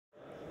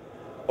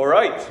All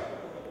right.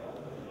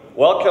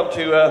 Welcome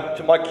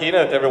to my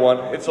keynote, everyone.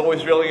 It's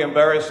always really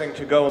embarrassing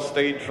to go on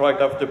stage right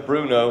after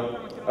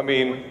Bruno. I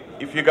mean,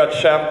 if you got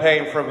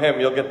champagne from him,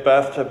 you'll get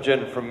bathtub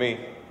gin from me.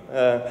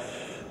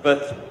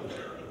 But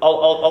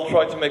I'll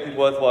try to make it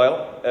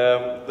worthwhile.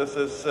 This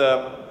is,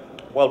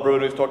 while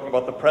Bruno is talking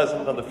about the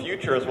present and the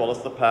future as well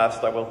as the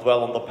past, I will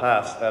dwell on the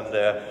past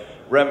and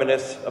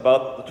reminisce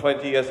about the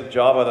 20 years of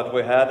Java that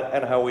we had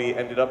and how we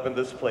ended up in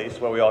this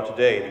place where we are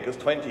today. Because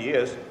 20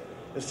 years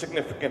is a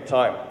significant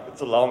time.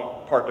 It's a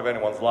long part of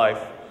anyone's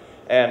life.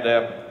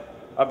 And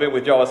I've been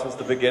with Java since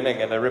the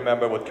beginning, and I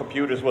remember what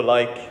computers were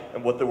like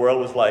and what the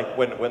world was like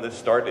when this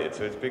started.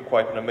 So it's been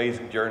quite an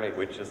amazing journey,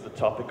 which is the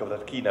topic of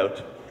that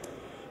keynote.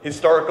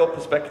 Historical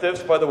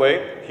perspectives, by the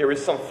way. Here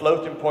is some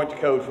floating point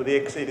code for the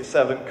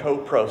x87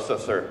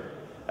 coprocessor.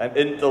 And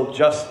Intel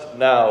just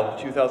now,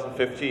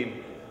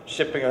 2015,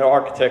 shipping an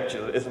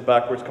architecture that isn't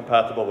backwards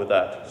compatible with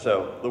that.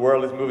 So the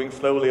world is moving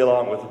slowly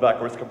along with the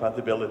backwards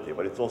compatibility,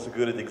 but it's also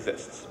good it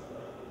exists.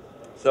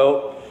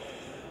 So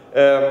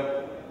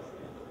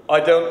I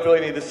don't really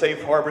need a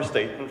safe harbor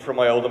statement from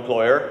my old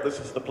employer. This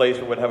is the place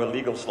where we'd have a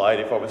legal slide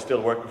if I was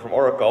still working from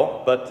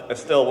Oracle, but I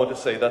still want to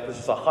say that this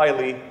is a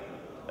highly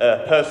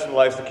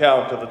personalized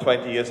account of the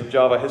 20 years of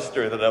Java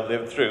history that I've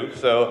lived through.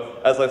 So,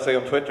 as I say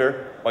on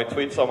Twitter, my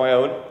tweets are my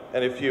own,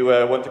 and if you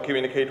want to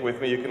communicate with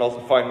me, you can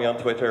also find me on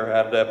Twitter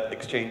and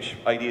exchange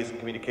ideas and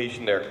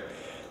communication there.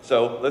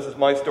 So, this is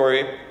my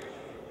story,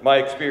 my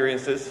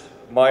experiences,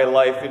 my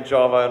life in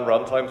Java and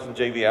runtimes and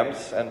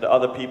JVMs, and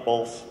other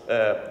people's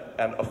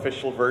and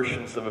official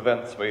versions of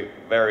events may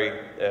vary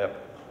a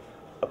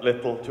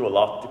little to a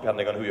lot,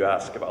 depending on who you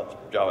ask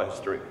about Java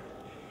history.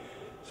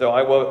 So,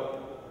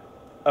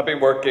 I've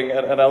been working,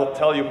 and I'll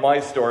tell you my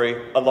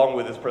story along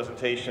with this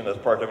presentation as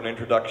part of an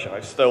introduction. I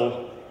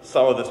stole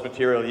some of this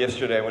material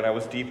yesterday when I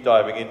was deep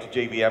diving into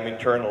JVM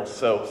internals,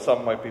 so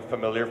some might be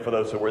familiar for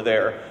those who were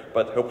there,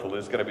 but hopefully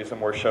there's going to be some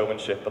more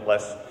showmanship and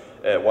less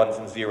ones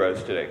and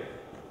zeros today.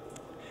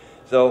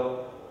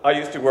 So I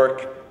used to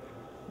work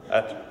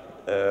at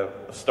a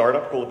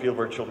startup called Appeal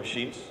Virtual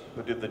Machines,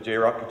 who did the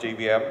JRock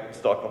JVM in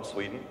Stockholm,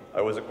 Sweden.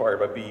 I was acquired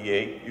by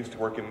BEA, used to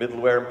work in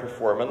middleware and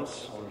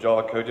performance on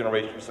Java code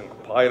generations and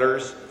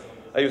compilers.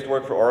 I used to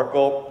work for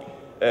Oracle.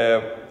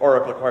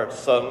 Oracle acquired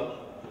Sun.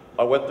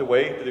 I went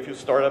away, did a few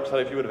startups, had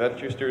a few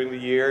adventures during the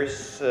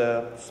years,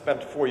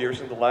 spent 4 years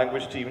in the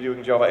language team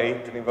doing Java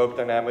 8 and Invoke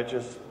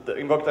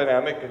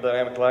Dynamic and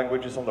dynamic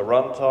languages on the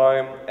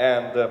runtime,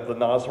 and the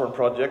Nashorn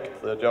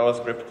project, the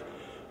JavaScript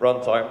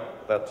runtime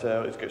that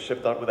is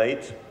shipped out with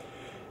 8.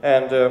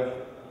 And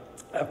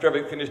after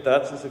having finished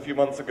that, since a few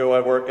months ago,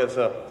 I work as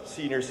a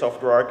senior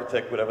software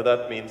architect, whatever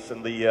that means,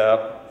 in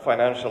the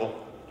financial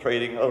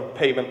trading or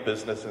payment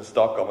business in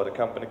Stockholm at a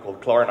company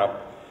called Klarna.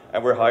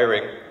 And we're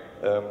hiring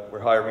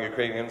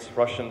Ukrainians,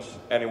 Russians,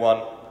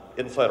 anyone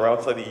inside or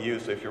outside the EU.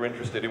 So if you're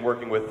interested in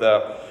working with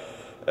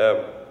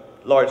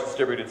large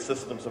distributed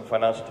systems and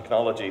financial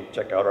technology,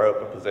 check out our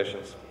open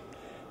positions.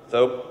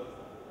 So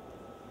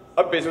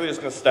I'm basically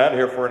just going to stand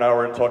here for an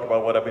hour and talk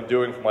about what I've been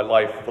doing for my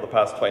life for the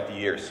past 20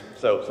 years.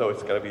 So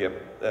it's going to be a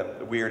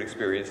weird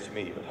experience to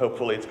me, but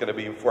hopefully it's going to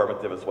be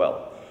informative as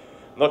well.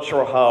 I'm not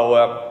sure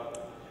how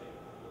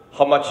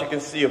much you can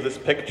see of this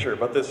picture,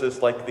 but this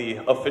is like the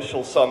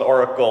official Sun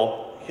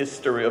Oracle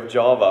history of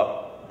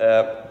Java,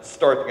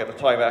 starting at the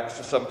time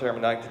axis sometime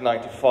in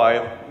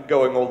 1995,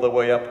 going all the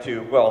way up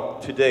to, well,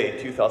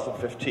 today,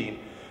 2015.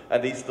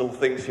 And these little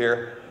things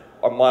here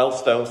are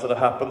milestones that have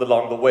happened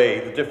along the way,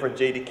 the different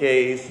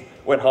JDKs,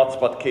 when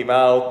Hotspot came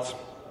out.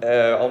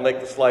 I'll make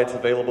the slides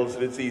available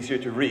so it's easier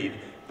to read.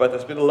 But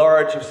there's been a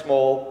large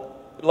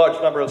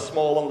number of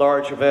small and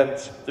large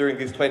events during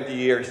these 20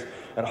 years,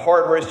 and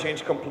hardware has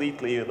changed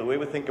completely. The way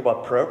we think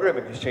about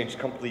programming has changed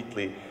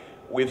completely.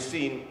 We've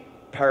seen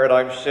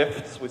paradigm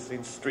shifts, we've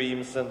seen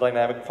streams and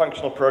dynamic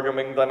functional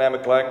programming,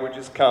 dynamic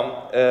languages come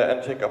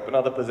and take up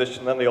another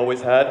position than they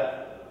always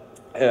had.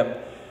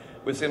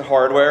 We've seen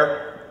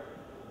hardware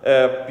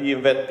be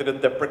invented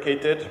and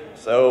deprecated.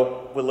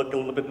 So we'll look a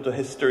little bit into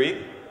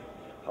history.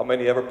 How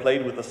many ever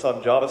played with the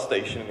Sun Java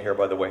station in here,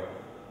 by the way?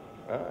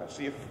 I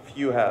see a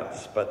few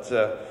hands, but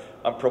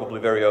I'm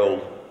probably very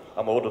old.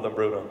 I'm older than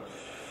Bruno.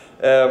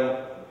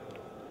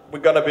 We're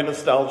going to be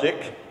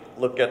nostalgic.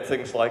 Look at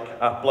things like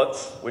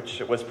applets,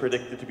 which was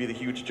predicted to be the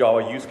huge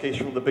Java use case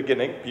from the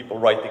beginning. People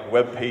writing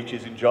web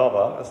pages in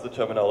Java, as the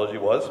terminology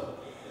was.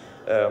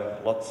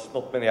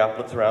 Not many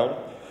applets around.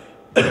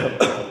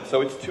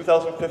 So it's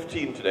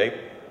 2015 today,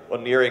 or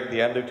nearing the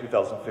end of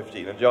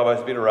 2015, and Java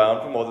has been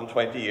around for more than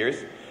 20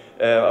 years.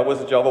 I was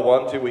at Java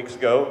 1 2 weeks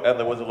ago, and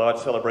there was a large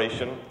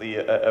celebration. The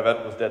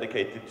event was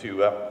dedicated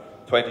to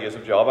 20 years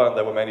of Java, and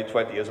there were many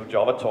 20 years of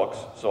Java talks,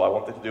 so I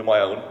wanted to do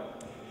my own.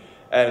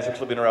 And it's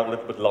actually been around a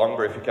little bit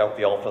longer if you count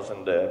the alphas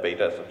and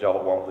betas of Java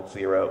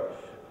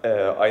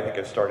 1.0. I think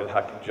I started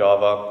hacking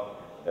Java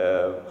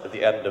at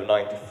the end of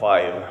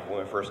 '95 when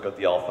we first got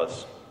the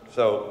alphas.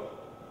 So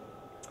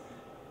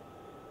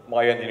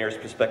my engineer's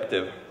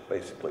perspective,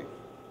 basically.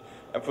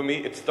 And for me,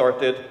 it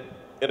started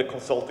in a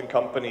consulting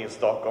company in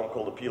Stockholm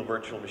called Appeal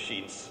Virtual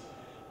Machines.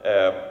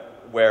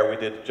 where we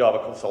did Java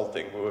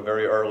consulting. We were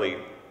very early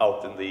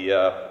out in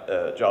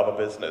the Java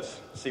business.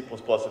 C++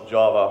 and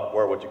Java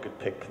were what you could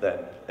pick then.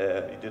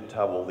 You didn't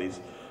have all these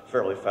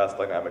fairly fast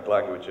dynamic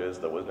languages.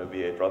 There was no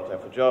V8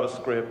 runtime for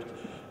JavaScript.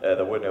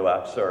 There were no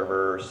app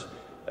servers.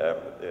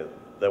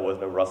 There was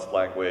no Rust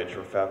language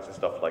or fancy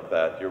stuff like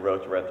that. You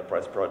wrote your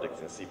enterprise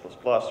projects in C++,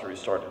 or you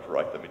started to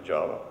write them in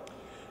Java.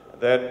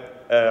 Then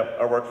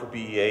I worked for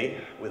BEA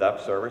with app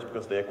servers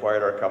because they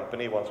acquired our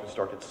company once we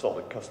started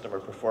solving customer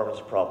performance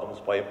problems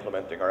by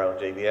implementing our own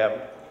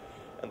JVM.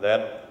 And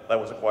then that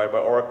was acquired by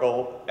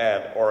Oracle,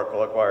 and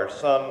Oracle acquired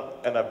Sun,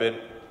 and I've been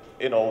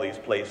in all these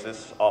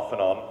places off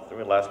and on through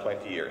the last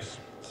 20 years.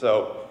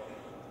 So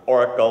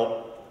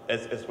Oracle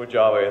is where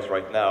Java is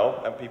right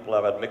now, and people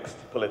have had mixed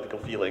political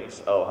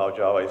feelings of how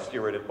Java is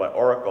stewarded by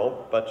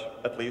Oracle,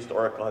 but at least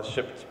Oracle has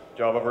shipped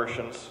Java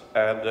versions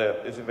and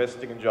is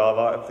investing in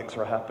Java, and things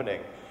are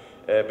happening.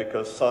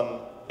 Because Sun,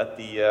 at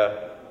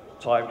the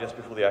time just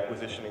before the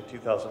acquisition in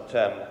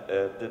 2010,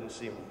 didn't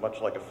seem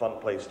much like a fun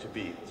place to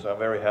be. So I'm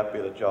very happy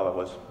that Java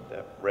was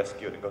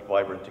rescued and got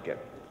vibrant again.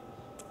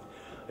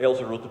 I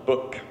also wrote a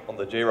book on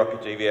the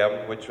JRocket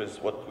JVM, which was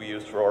what we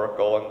used for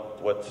Oracle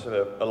and what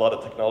a lot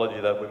of technology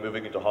that we're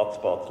moving into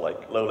hotspots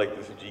like low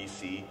latency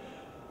GC,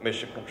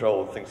 mission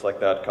control, and things like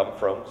that come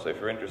from. So if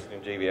you're interested in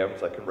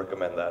JVMs, I can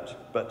recommend that.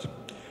 But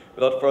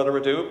without further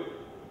ado,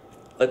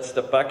 let's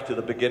step back to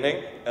the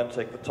beginning and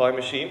take the time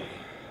machine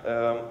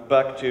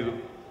back to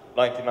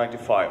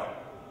 1995,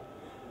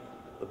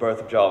 the birth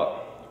of Java,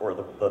 or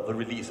the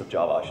release of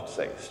Java, I should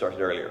say,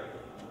 started earlier.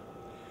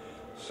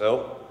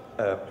 So,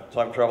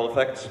 time travel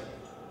effects.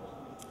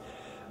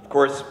 Of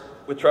course,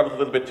 we traveled a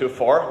little bit too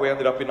far. We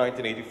ended up in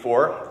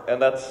 1984, and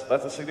that's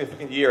a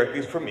significant year, at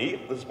least for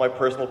me. This is my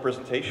personal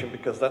presentation,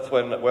 because that's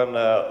when a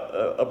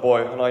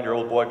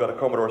 9-year-old boy got a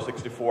Commodore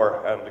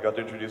 64 and got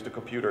introduced to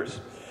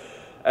computers.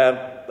 And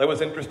that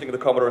was interesting in the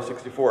Commodore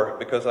 64,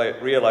 because I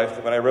realized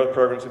that when I wrote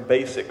programs in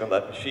BASIC on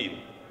that machine,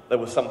 there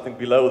was something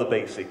below the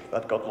BASIC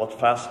that got a lot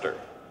faster.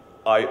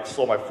 I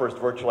saw my first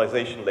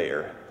virtualization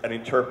layer, an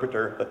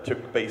interpreter that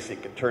took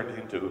BASIC and turned it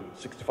into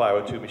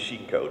 6502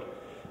 machine code.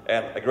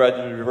 And I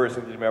gradually reverse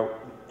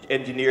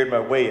engineered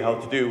my way how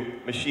to do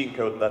machine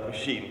code in that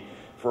machine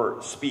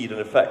for speed and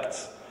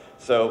effects.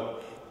 So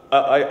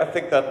I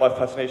think that my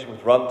fascination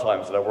with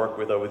runtimes that I worked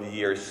with over the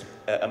years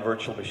and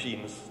virtual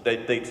machines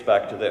dates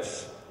back to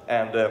this.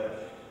 And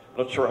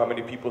I'm not sure how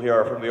many people here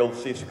are from the old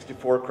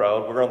C64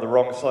 crowd. We're on the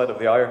wrong side of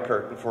the Iron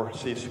Curtain for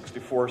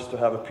C64s to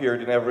have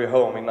appeared in every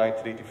home in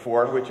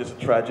 1984, which is a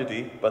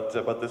tragedy, but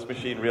this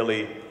machine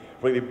really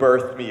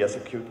birthed me as a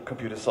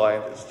computer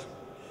scientist.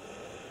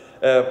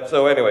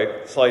 So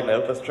anyway, side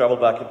note, let's travel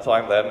back in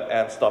time then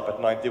and stop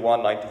at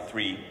 91,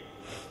 93.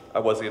 I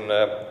was in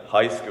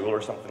high school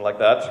or something like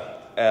that,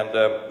 and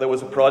there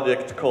was a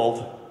project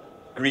called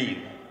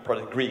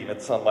Project Green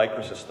at Sun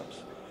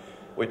Microsystems,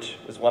 which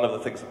is one of the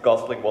things that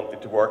Gosling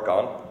wanted to work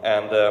on,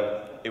 and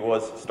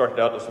it started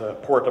out as a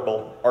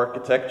portable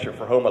architecture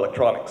for home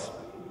electronics.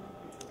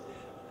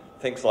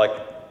 Things like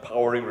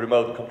powering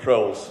remote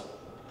controls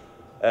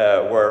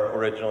were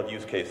original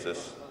use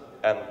cases,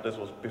 and this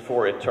was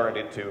before it turned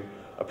into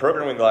a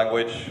programming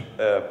language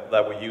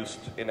that we used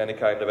in any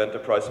kind of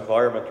enterprise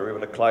environment or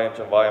even a client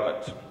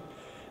environment.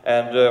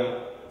 And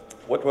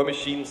what were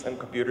machines and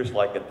computers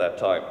like at that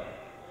time?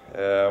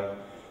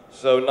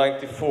 So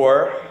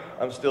 94,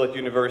 I'm still at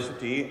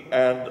university,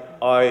 and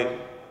I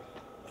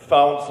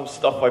found some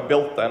stuff I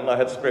built then. I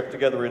had scraped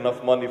together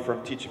enough money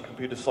from teaching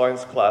computer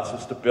science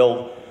classes to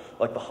build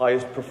like the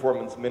highest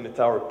performance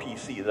minute-hour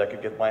PC that I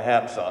could get my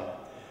hands on.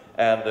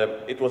 And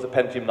it was a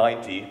Pentium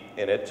 90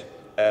 in it,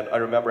 and I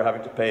remember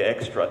having to pay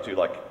extra to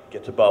like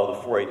get above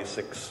the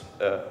 486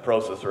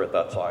 processor at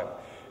that time.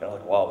 And I'm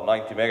like, wow,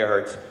 90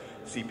 megahertz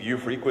CPU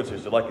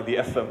frequencies are like in the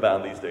FM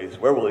band these days.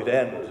 Where will it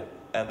end?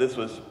 And this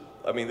was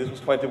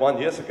 21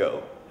 years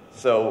ago.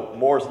 So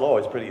Moore's law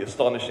is pretty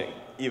astonishing,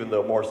 even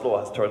though Moore's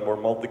law has turned more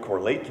multi-core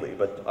lately,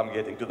 but I'm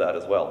getting to that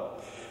as well.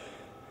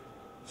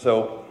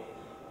 So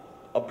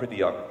I'm pretty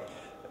young.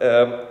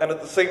 And at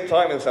the same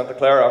time in Santa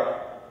Clara,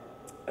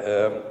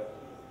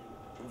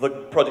 the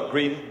Project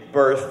Green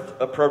birthed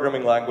a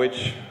programming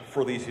language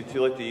for these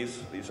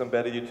utilities, these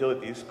embedded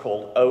utilities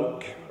called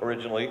Oak,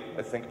 originally,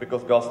 I think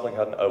because Gosling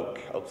had an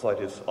Oak outside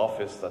his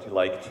office that he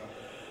liked.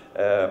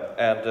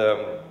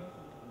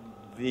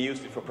 He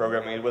used it for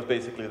programming. It was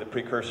basically the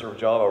precursor of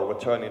Java, or what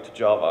turned into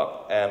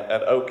Java.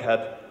 And Oak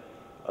had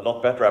a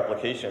lot better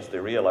applications, they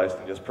realized,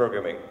 than just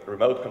programming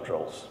remote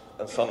controls.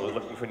 And Sun was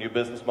looking for new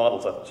business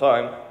models at the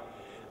time.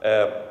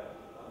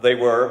 They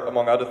were,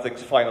 among other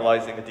things,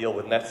 finalizing a deal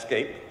with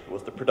Netscape, who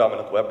was the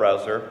predominant web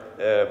browser,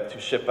 to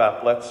ship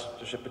applets,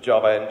 to ship a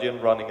Java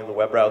engine running in the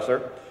web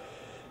browser.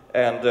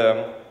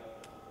 And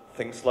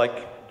things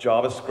like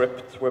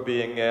JavaScript were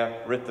being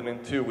written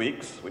in 2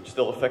 weeks, which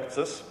still affects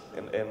us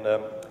in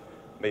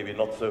maybe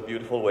not so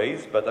beautiful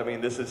ways, but I mean,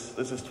 this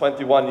is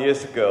 21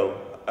 years ago.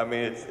 I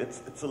mean,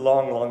 it's a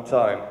long, long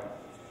time.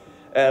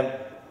 And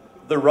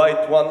the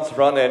write once,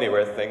 run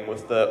anywhere thing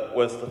was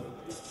the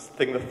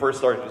thing that first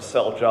started to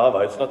sell Java.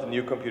 It's not a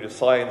new computer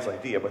science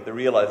idea, but they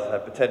realized it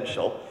had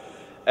potential.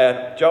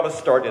 And Java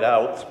started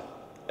out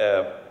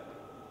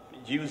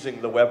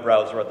using the web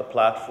browser as the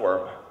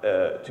platform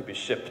to be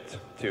shipped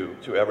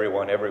to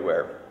everyone,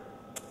 everywhere.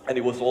 And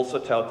it was also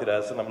touted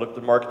as, and I've looked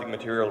at marketing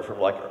material from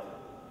like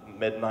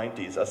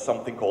mid-90s, as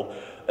something called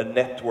a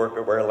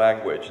network-aware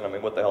language. And I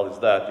mean, what the hell is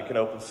that? You can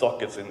open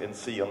sockets in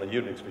C on the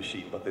Unix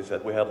machine, but they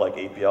said we had like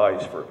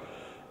APIs for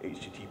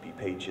HTTP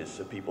pages,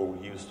 so people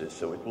will use this.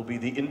 So it will be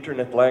the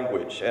internet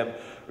language. And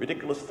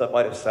ridiculous as that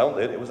might have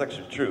sounded, it was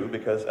actually true,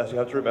 because as you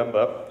have to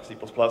remember, C++,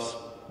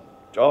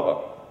 Java,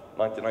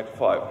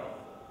 1995.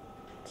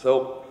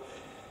 So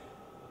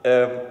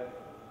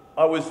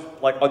I was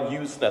like on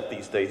Usenet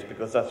these days,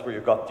 because that's where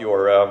you got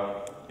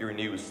your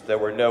news. There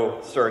were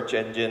no search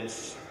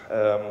engines.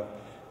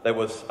 There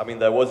was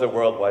a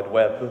World Wide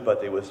Web,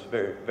 but it was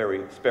very,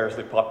 very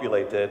sparsely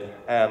populated,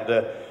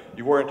 and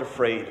you weren't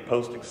afraid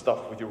posting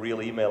stuff with your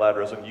real email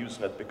address on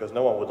Usenet, because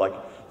no one would like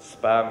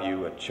spam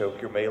you and choke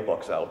your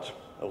mailbox out.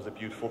 That was a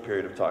beautiful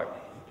period of time.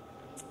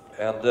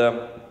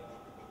 And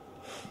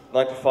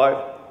 95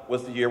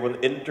 was the year when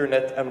the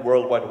internet and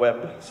World Wide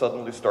Web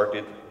suddenly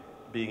started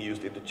being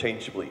used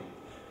interchangeably.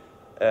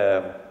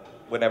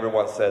 When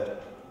everyone said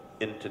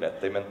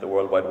internet, they meant the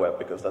World Wide Web,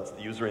 because that's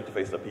the user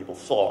interface that people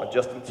saw. And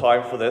just in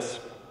time for this,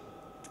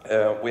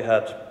 we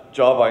had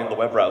Java in the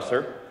web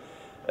browser.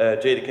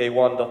 JDK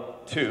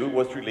 1.2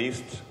 was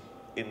released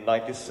in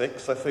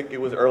 96, I think it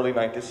was early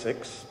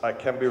 96. I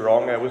can be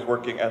wrong. I was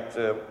working at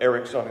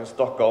Ericsson in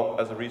Stockholm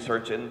as a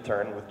research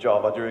intern with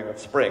Java during that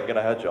spring, and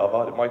I had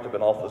Java. It might have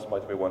been Alpha, it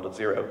might have been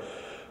 1.0.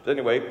 But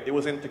anyway, it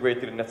was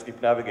integrated in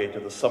Netscape Navigator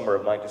the summer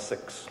of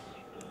 96.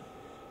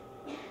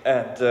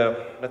 And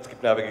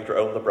Netscape Navigator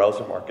owned the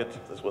browser market.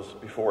 This was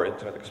before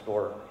Internet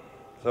Explorer.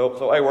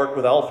 So I worked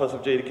with alphas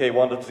of JDK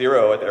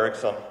 1.0 at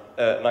Ericsson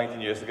 19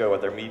 years ago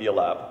at their media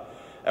lab.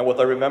 And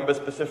what I remember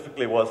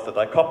specifically was that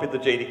I copied the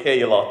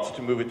JDK a lot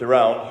to move it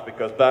around,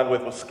 because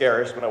bandwidth was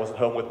scarce when I was at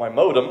home with my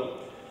modem.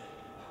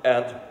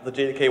 And the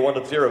JDK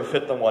 1.0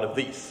 fit on one of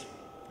these.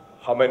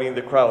 How many in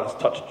the crowd has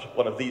touched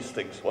one of these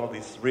things, one of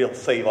these real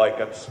save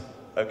icons?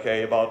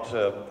 Okay, about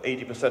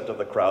 80% of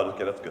the crowd.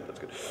 Okay, that's good, that's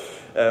good.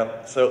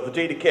 So the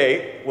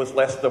JDK was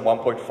less than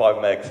 1.5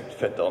 megs and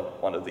fit on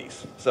one of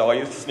these. So I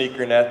used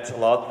SneakerNet a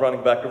lot,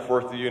 running back and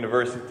forth to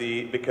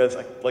university, because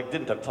I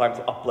didn't have time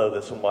to upload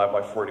this on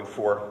my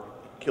 44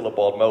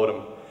 kilobaud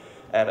modem,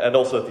 and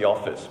also at the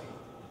office.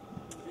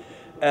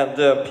 And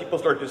people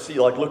started to see,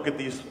 look at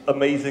these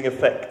amazing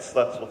effects.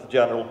 That's what the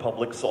general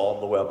public saw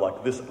on the web,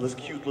 like this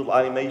cute little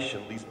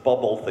animation, these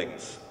bubble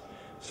things.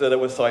 So there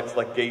were sites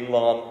like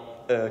Gamelon,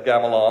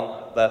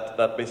 Gamelon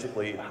that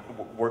basically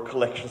were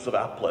collections of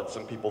applets,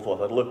 and people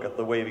thought, look at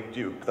the waving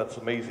Duke, that's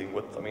amazing.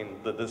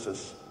 This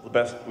is the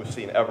best we've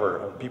seen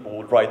ever. And people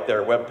would write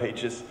their web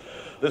pages.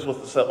 This was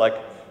the set,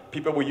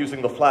 people were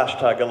using the flash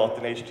tag a lot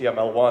in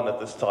HTML1 at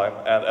this time,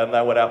 and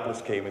now when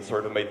applets came, it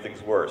sort of made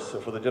things worse.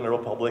 So for the general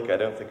public, I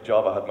don't think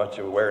Java had much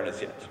of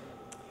awareness yet.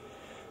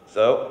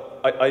 So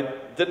I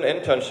did an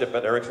internship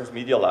at Ericsson's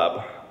Media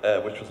Lab,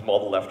 which was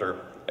modeled after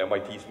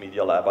MIT's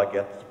Media Lab,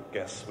 I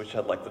guess, which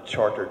had the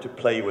charter to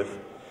play with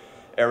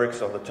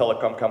Ericsson, the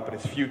telecom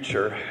company's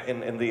future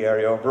in the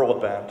area of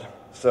broadband.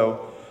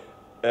 So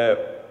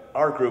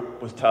our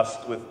group was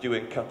tasked with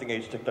doing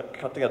cutting-edge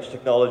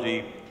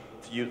technology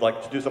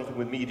to do something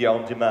with media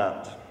on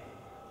demand.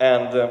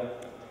 And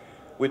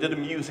we did a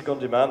music on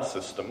demand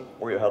system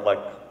where you had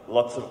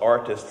lots of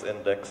artists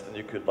indexed, and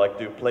you could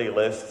do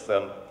playlists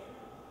and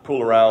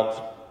pull around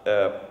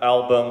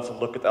albums and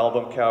look at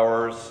album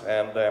covers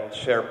and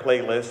share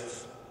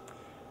playlists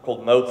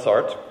called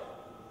Mozart.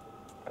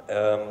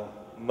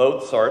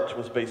 Mozart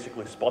was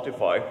basically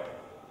Spotify,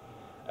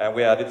 and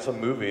we added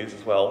some movies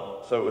as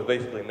well, so it was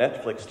basically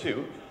Netflix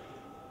too,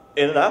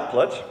 in an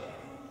applet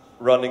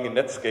running in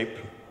Netscape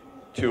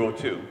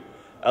 202.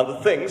 And the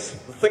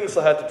things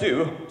I had to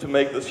do to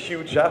make this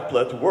huge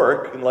applet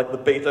work in the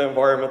beta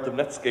environment of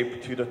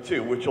Netscape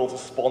 2.2, which also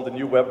spawned a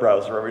new web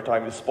browser every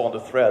time you spawned a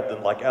thread,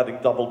 and adding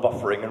double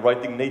buffering and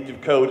writing native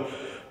code,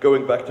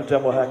 going back to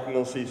demo hacking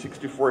on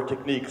C64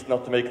 techniques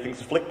not to make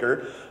things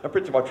flicker. I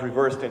pretty much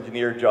reversed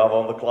engineered Java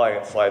on the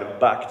client side and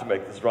back to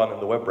make this run in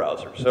the web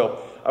browser.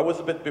 So I was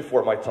a bit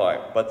before my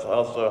time, but I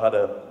also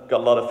got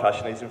a lot of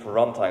fascination for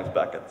runtimes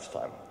back at this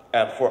time.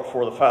 And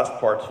for the fast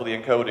parts, for the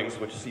encodings,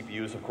 which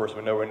CPUs, of course,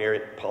 were nowhere near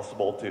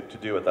possible to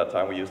do at that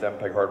time, we used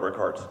MPEG hardware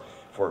cards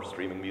for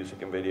streaming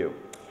music and video.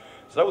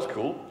 So that was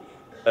cool.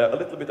 A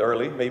little bit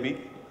early,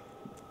 maybe.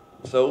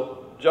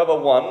 So Java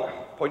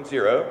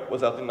 1.0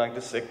 was out in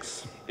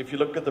 96. If you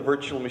look at the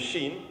virtual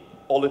machine,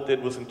 all it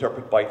did was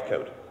interpret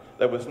bytecode.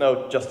 There was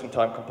no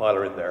just-in-time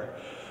compiler in there.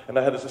 And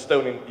I had this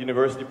Estonian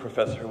university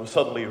professor who was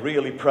suddenly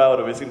really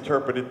proud of his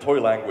interpreted toy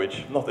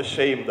language, not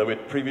ashamed of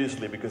it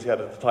previously because he had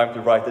the time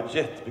to write a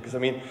JIT. Because,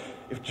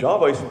 if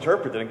Java is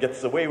interpreted and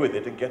gets away with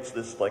it and gets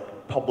this,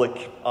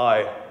 public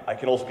eye, I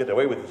can also get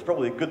away with it. It's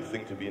probably a good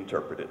thing to be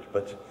interpreted,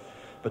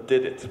 but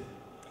did it.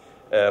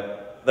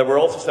 There were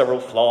also several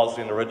flaws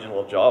in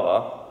original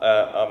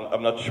Java.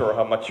 I'm not sure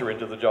how much you're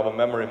into the Java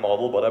memory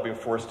model, but I've been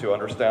forced to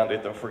understand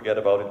it and forget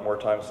about it more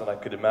times than I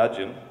could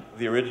imagine.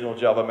 The original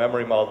Java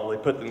memory model they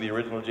put in the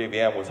original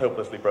JVM was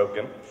hopelessly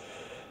broken.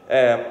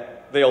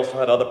 They also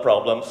had other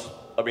problems.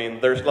 I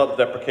mean, there's a lot of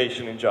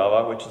deprecation in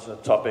Java, which is a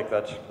topic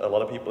that a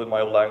lot of people in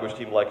my old language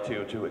team like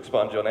to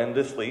expunge on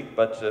endlessly,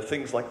 but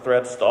things like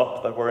thread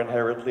stop that were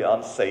inherently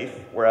unsafe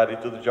were added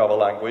to the Java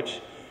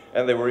language,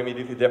 and they were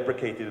immediately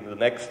deprecated in the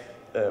next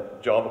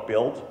Java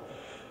build,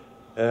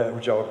 or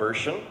Java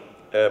version.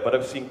 But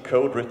I've seen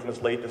code written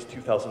as late as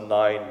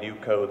 2009, new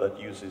code that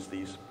uses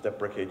these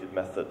deprecated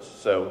methods.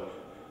 So,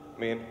 I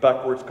mean,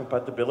 backwards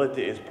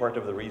compatibility is part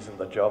of the reason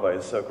that Java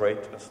is so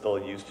great and still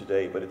in use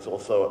today, but it's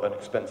also an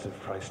expensive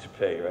price to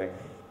pay, right?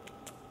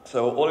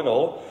 So all in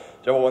all,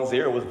 Java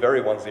 1.0 was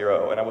very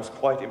 1.0, and I was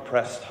quite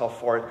impressed how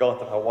far it got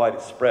and how wide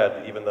it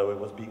spread, even though it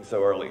was being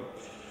so early.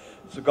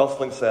 So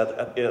Gosling said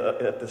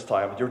at this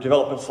time, your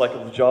development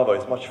cycle with Java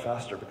is much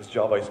faster because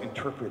Java is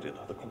interpreted.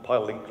 The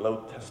compile, link,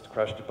 load, test,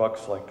 crash, debug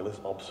cycle is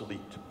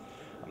obsolete.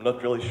 I'm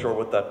not really sure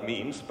what that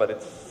means, but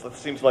it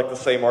seems like the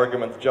same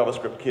argument the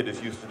JavaScript kid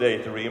is used today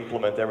to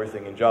re-implement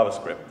everything in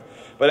JavaScript.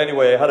 But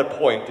anyway, I had a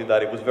point in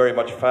that it was very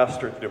much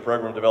faster to do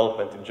program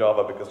development in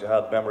Java because you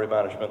had memory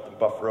management and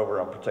buffer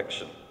overrun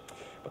protection.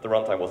 But the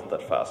runtime wasn't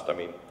that fast. I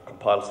mean,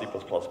 compile C++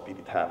 beat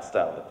it hands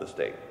down at this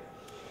day.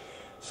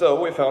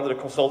 So we founded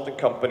a consulting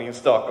company in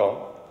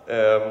Stockholm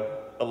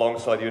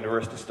alongside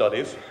university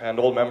studies, and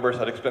all members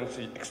had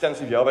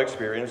extensive Java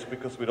experience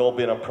because we'd all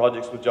been on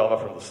projects with Java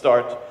from the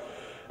start.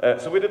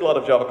 So we did a lot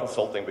of Java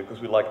consulting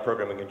because we liked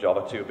programming in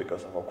Java too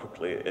because of how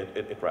quickly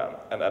it ran.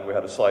 And we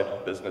had a side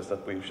business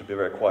that we should be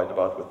very quiet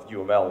about with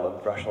UML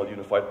and Rational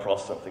Unified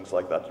Process and things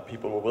like that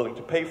people were willing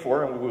to pay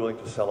for and we were willing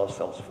to sell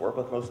ourselves for,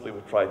 but mostly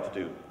we tried to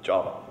do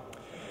Java.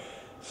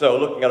 So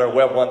looking at our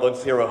Web 1.0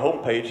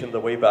 homepage in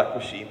the Wayback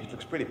Machine, it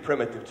looks pretty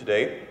primitive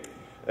today.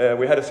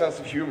 We had a sense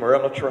of humor.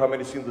 I'm not sure how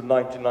many have seen the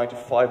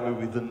 1995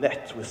 movie The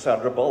Net with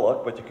Sandra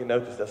Bullock, but you can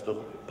notice there's a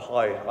little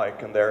pie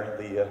icon there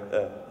in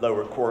the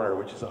lower corner,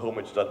 which is a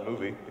homage to that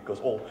movie, because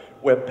all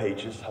web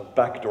pages have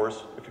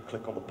backdoors if you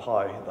click on the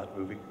pie in that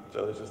movie.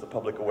 So this is the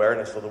public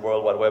awareness of the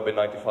World Wide Web in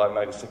 95,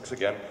 96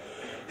 again.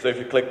 So if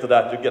you click to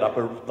that, you get up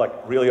a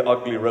really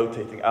ugly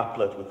rotating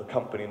applet with the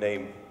company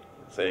name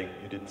saying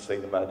you didn't say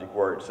the magic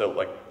word.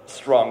 So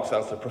strong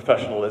sense of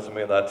professionalism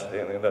in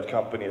that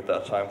company at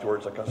that time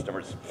towards our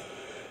customers.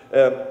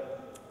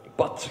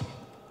 But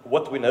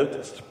what we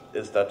noticed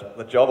is that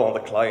the Java on the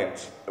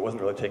client, it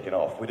wasn't really taking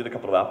off. We did a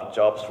couple of applet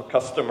jobs for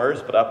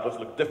customers, but applets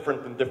looked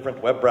different in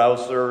different web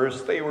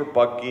browsers. They were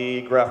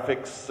buggy,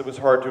 graphics. It was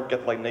hard to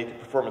get native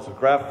performance of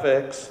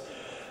graphics.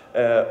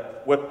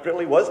 What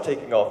really was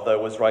taking off,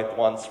 though, was write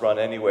once, run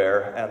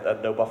anywhere,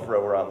 and no buffer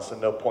overruns, and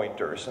no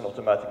pointers, and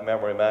automatic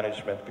memory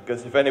management.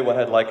 Because if anyone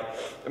had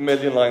a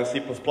million-line C++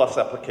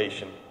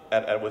 application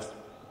and was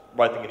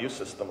writing a new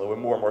system, there were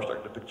more and more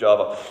starting to pick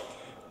Java.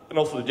 And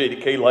also the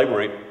JDK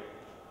library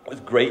was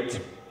great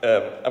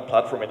and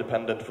platform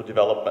independent for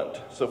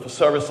development. So for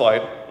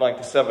server-side,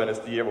 97 is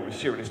the year where we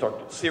seriously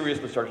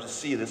started to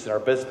see this in our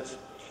business.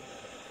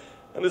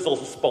 And this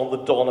also spawned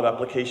the dawn of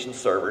application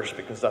servers,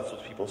 because that's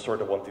what people sort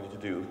of wanted to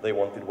do. They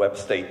wanted web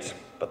state,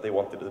 but they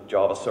wanted a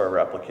Java server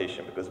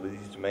application because it was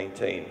easy to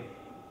maintain.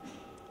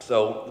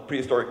 So the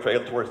prehistoric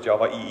trail towards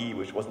Java EE,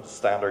 which wasn't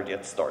standard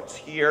yet, starts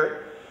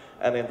here.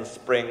 And in the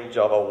spring,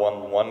 Java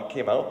 1.1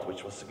 came out,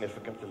 which was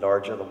significantly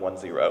larger than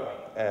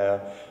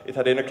 1.0. It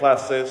had inner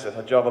classes, it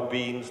had Java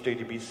beans,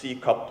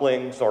 JDBC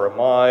couplings,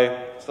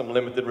 RMI, some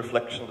limited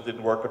reflection that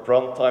didn't work at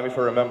runtime, if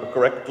I remember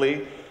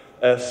correctly.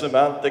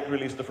 Symantec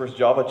released the first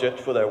Java JET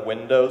for their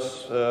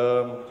Windows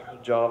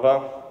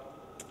Java.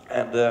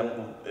 And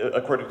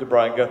according to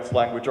Brian Gutt's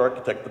language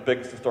architect, the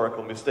biggest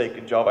historical mistake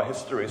in Java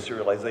history is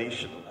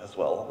serialization as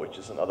well, which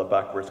is another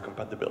backwards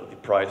compatibility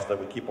price that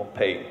we keep on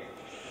paying.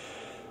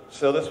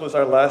 So this was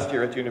our last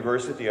year at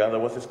university, and there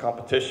was this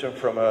competition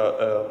from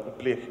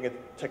Blekinge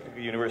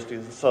Technical University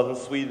in southern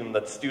Sweden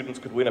that students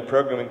could win a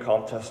programming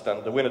contest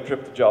and win a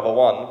trip to Java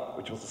 1,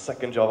 which was the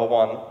second Java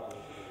 1.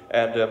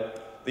 And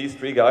these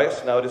three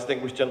guys, now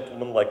distinguished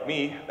gentlemen like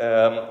me,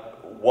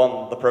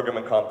 won the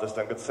programming contest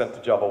and got sent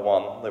to Java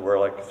 1. They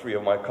were three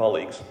of my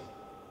colleagues.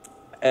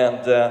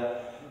 And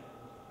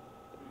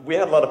we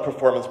had a lot of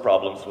performance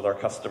problems with our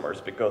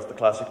customers because the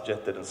classic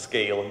JET didn't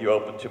scale. You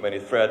opened too many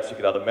threads, you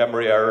get out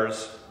memory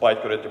errors.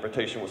 Bytecode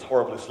interpretation was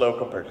horribly slow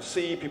compared to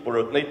C. People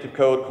wrote native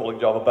code calling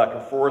Java back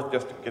and forth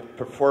just to get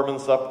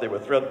performance up. They were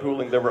thread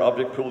pooling, they were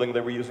object pooling,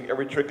 they were using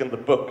every trick in the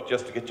book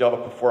just to get Java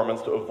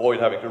performance to avoid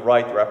having to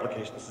write their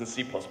applications in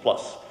C++.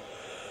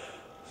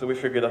 So we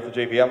figured that the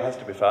JVM has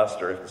to be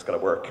faster if it's going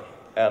to work.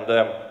 And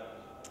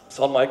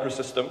Sun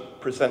Microsystem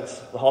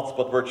presents the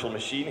hotspot virtual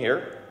machine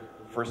here.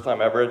 First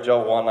time ever at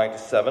Java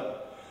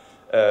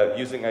 1.97,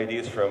 using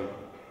ideas from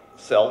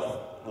Self,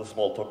 the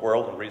Smalltalk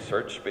world, and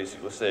research,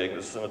 basically saying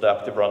this is an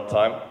adaptive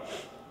runtime.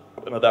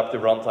 An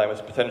adaptive runtime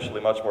is potentially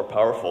much more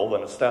powerful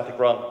than a static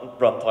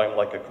runtime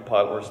like a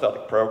compile, or a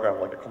static program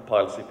like a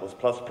compiled C++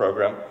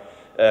 program,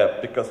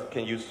 because it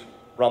can use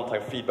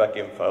runtime feedback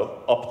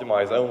info,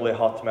 optimize only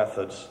hot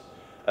methods,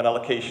 and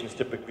allocation is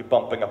typically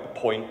bumping up a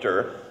pointer,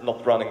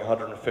 not running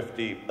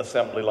 150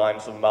 assembly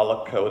lines of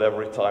malloc code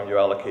every time you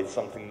allocate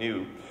something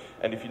new.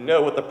 And if you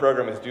know what the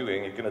program is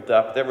doing, you can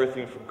adapt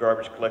everything from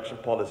garbage collection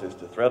policies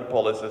to thread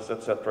policies,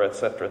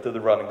 etc., to the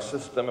running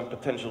system, and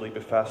potentially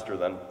be faster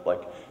than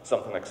like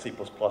something like C++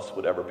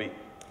 would ever be.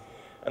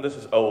 And this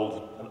is an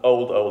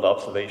old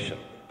observation,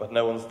 but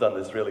no one's done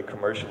this really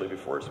commercially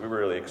before, so we were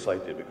really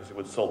excited because it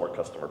would solve our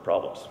customer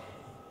problems.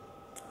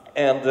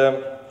 And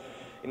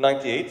in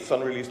 '98,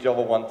 Sun released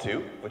Java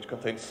 1.2, which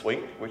contained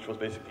Swing, which was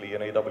basically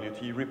an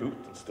AWT reboot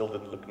and still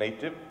didn't look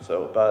native,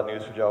 so bad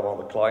news for Java on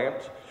the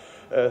client.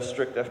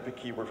 Strict FP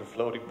keyword for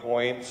floating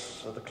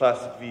points. The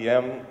classic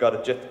VM got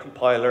a JIT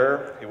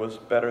compiler. It was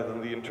better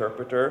than the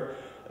interpreter.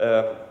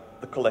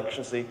 The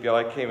collections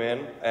API came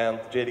in, and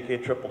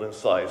JDK tripled in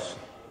size.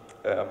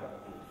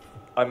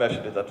 I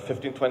measured it at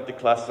 1520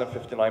 classes and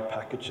 59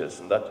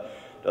 packages, and that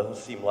doesn't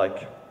seem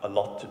like a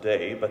lot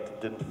today, but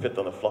it didn't fit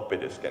on a floppy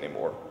disk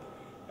anymore.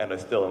 And I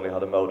still only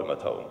had a modem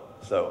at home,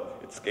 so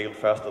it scaled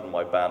faster than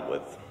my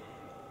bandwidth.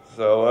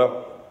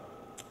 So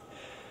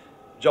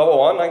Java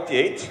 1,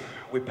 '98,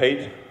 we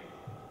paid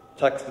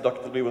tax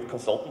deductibly with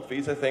consultant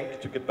fees, I think,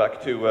 to get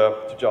back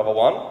to Java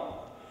 1.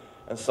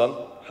 And Sun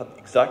had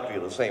exactly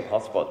the same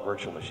hotspot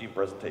virtual machine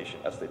presentation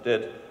as they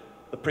did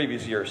the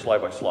previous year,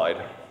 slide by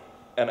slide.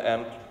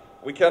 And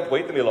we can't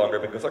wait any longer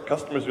because our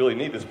customers really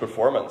need this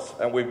performance.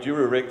 And we've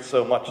jury-rigged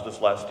so much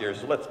this last year,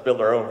 so let's build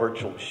our own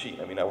virtual machine.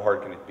 I mean, how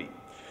hard can it be?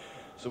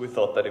 So we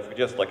thought that if we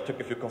just like took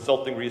a few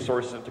consulting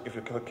resources and took a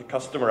few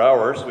customer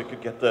hours, we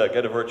could get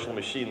a virtual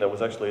machine that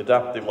was actually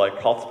adaptive, like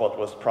Hotspot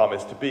was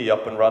promised to be,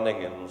 up and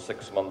running in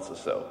 6 months or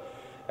so.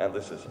 And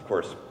this is, of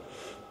course,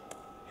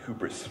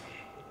 hubris.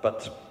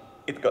 But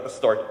it got us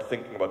started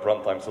thinking about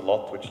runtimes a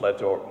lot, which led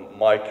to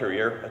my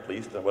career, at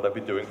least, and what I've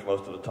been doing for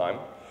most of the time.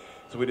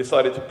 So we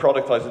decided to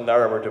productize a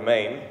narrower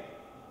domain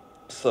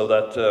so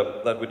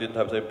that we didn't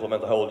have to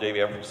implement the whole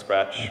JVM from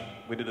scratch.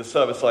 We did a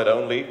server-side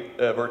only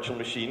virtual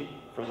machine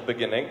from the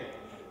beginning.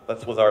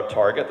 That was our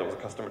target. That was a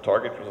customer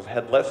target. It was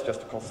headless,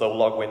 just a console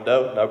log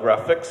window, no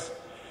graphics.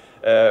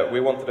 We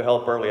wanted to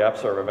help early app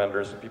server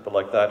vendors and people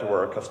like that who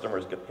are our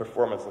customers get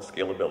performance and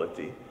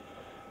scalability.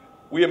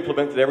 We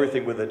implemented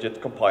everything with a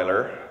JIT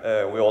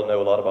compiler. We all know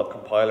a lot about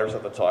compilers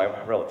at the time,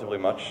 relatively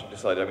much.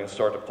 Decided, I mean,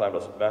 startup time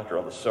doesn't matter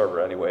on the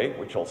server anyway,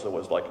 which also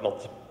was like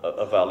not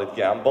a valid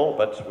gamble,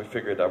 but we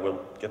figured I will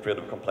get rid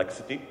of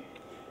complexity.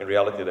 In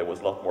reality, there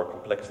was a lot more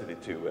complexity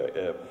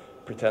to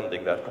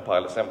pretending that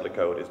compile assembly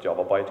code is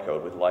Java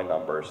bytecode with line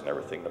numbers and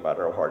everything, no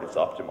matter how hard it's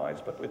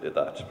optimized, but we did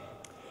that.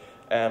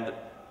 And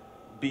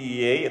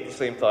BEA at the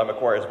same time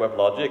acquires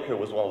WebLogic, who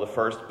was one of the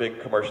first big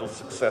commercial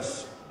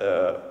success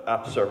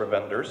app server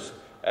vendors.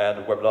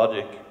 And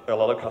WebLogic, a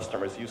lot of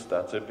customers used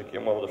that, so it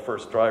became one of the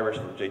first drivers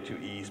for the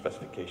J2EE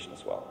specification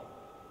as well.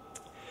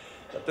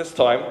 At this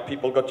time,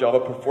 people got Java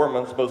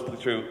performance mostly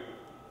through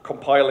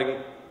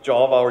compiling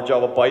Java or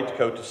Java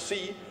bytecode to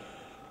C,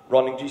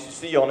 running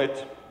GCC on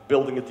it,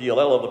 building a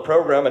DLL on the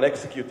program, and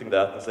executing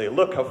that and say,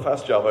 look how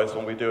fast Java is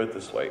when we do it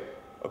this way.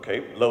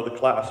 Okay, load the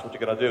class, what you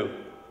gonna do?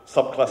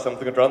 Subclass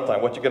something at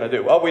runtime, what you gonna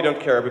do? Oh, we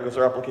don't care because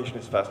our application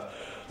is fast.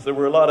 So there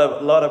were a lot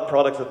of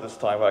products at this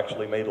time who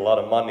actually made a lot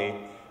of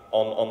money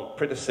on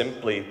pretty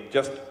simply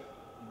just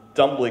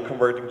dumbly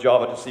converting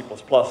Java to C++,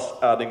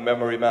 adding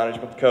memory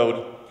management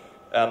code,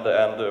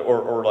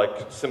 or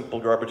like simple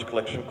garbage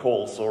collection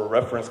calls or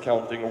reference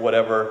counting or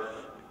whatever,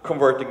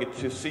 converting it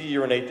to C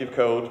or native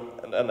code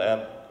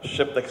and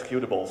shipped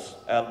executables.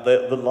 And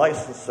the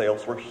license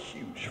sales were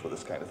huge for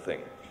this kind of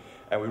thing.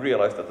 And we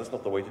realized that that's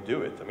not the way to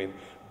do it. I mean,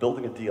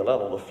 building a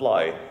DLL on the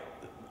fly,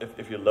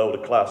 if you load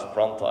a class at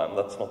runtime,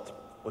 that's not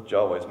what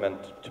Java is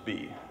meant to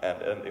be.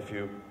 And if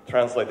you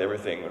translate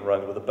everything and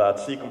run it with a bad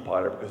C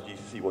compiler, because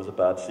GCC was a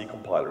bad C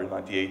compiler in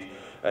 '98,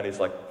 and it's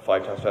like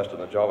 5 times faster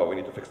than Java, we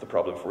need to fix the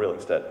problem for real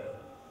instead.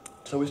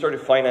 So we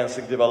started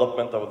financing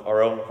development of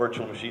our own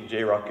virtual machine,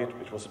 JRocket,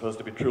 which was supposed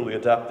to be truly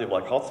adaptive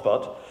like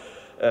Hotspot,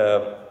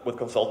 with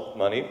consultant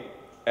money,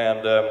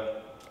 and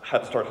had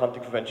to start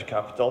hunting for venture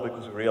capital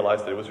because we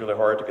realized that it was really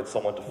hard to get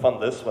someone to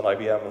fund this when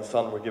IBM and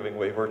Sun were giving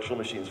away virtual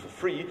machines for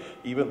free,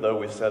 even though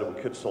we said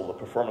we could solve the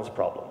performance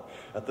problem.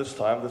 At this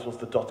time, this was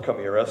the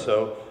 .com era,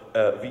 so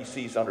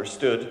VCs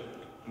understood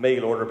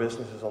mail order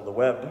businesses on the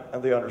web,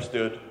 and they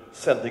understood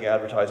sending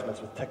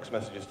advertisements with text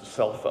messages to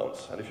cell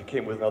phones. And if you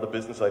came with another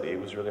business idea,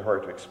 it was really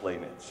hard to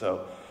explain it.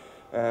 So,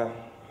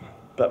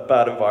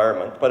 bad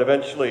environment. But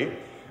eventually,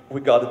 we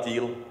got a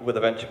deal with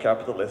a venture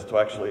capitalist to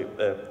actually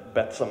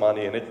bet some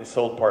money in it and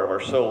sold part of our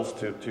souls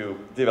to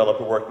develop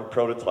a working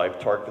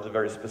prototype targeted at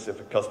very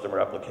specific customer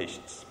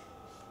applications.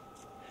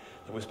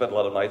 So we spent a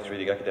lot of nights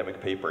reading academic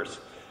papers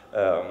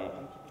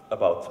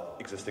about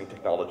existing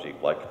technology,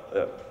 like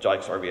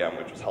Jikes RVM,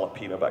 which was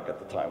Jalapeno back at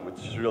the time, which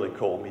is really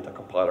cool, meta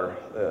compiler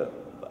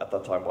at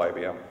that time by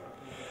IBM.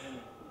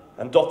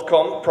 And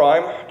 .com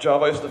Prime,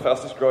 Java is the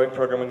fastest growing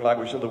programming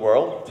language in the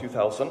world,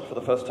 2000 for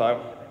the first time.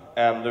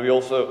 And we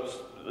also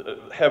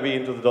heavy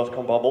into the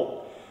 .com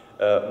bubble.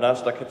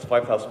 NASDAQ hits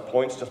 5,000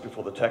 points just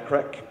before the tech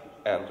wreck,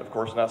 and of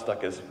course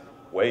NASDAQ is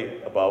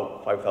way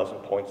above 5,000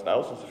 points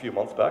now since a few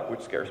months back,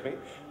 which scares me,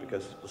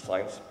 because the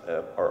signs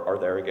are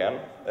there again.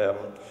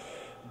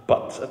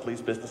 But at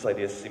least business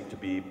ideas seem to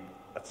be,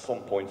 at some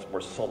points,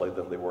 more solid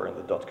than they were in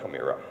the dot-com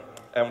era.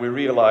 And we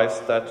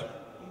realized that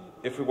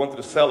if we wanted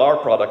to sell our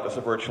product as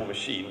a virtual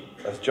machine,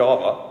 as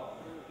Java,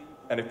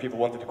 and if people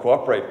wanted to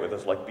cooperate with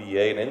us, like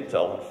BA and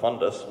Intel, and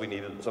fund us, we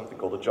needed something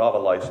called a Java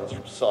license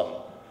from Sun,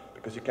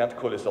 because you can't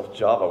call yourself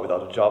Java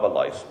without a Java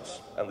license.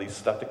 And these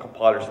static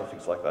compilers and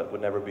things like that would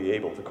never be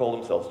able to call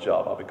themselves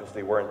Java, because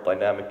they weren't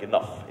dynamic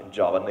enough in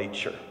Java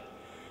nature.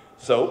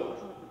 So,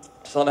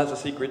 Sun has a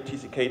secret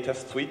TCK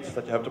test suite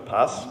that you have to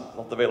pass,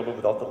 not available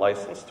without the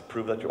license, to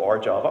prove that you are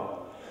Java.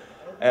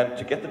 And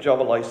to get the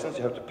Java license,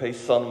 you have to pay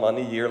Sun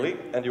money yearly,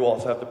 and you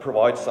also have to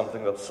provide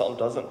something that Sun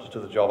doesn't to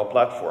the Java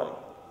platform.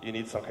 You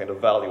need some kind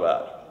of value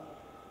add,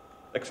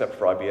 except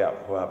for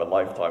IBM, who have a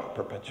lifetime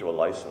perpetual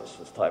license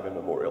since time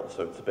immemorial,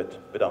 so it's a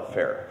bit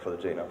unfair for the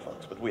JNAM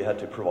folks, but we had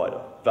to provide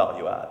a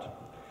value add.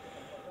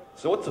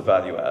 So what's a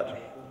value add?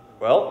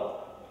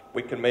 Well,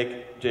 we can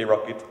make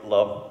JRocket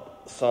love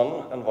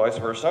Sun and vice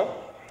versa.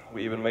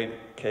 We even made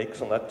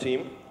cakes on that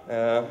team.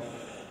 And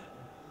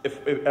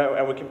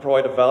we can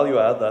provide a value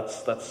add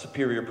that's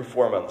superior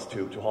performance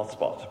to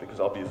Hotspot, because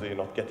obviously you're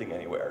not getting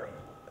anywhere.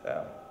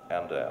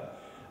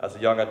 As a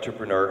young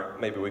entrepreneur,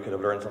 maybe we could have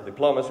learned some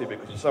diplomacy,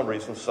 because for some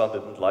reason Sun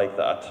didn't like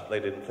that.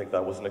 They didn't think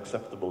that was an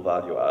acceptable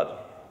value add.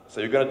 So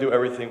you're going to do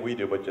everything we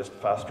do, but just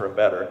faster and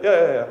better.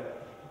 Yeah.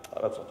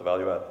 Oh, that's not the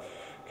value add.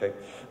 Okay,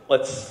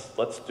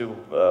 let's do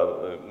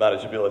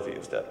manageability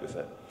instead, we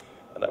said.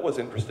 And that was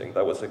interesting.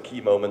 That was a key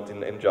moment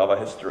in Java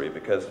history,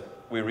 because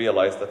we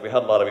realized that we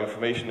had a lot of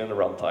information in the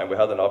runtime. We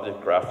had an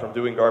object graph from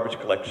doing garbage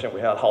collection.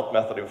 We had hot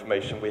method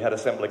information. We had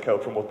assembly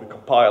code from what we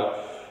compiled.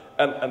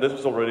 And this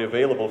was already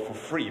available for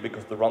free,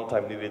 because the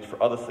runtime needed it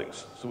for other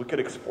things. So we could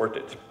export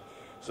it.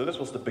 So this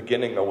was the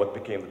beginning of what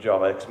became the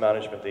Java X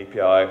Management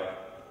API,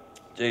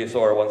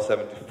 JSR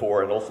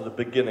 174, and also the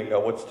beginning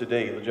of what's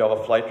today the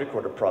Java Flight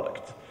Recorder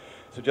product.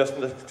 So just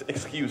an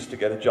excuse to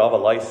get a Java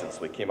license,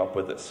 we came up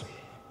with this.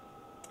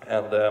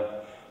 And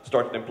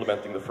started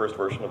implementing the first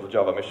version of the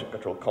Java Mission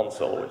Control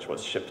Console, which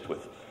was shipped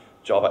with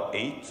Java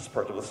 8 as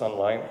part of the Sun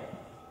line.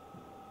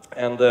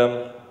 And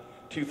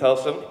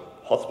 2000,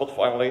 Hotspot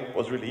finally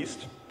was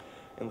released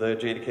in the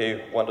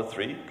JDK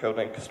 1.3,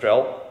 codename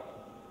Kestrel.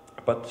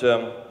 But,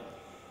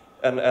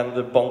 and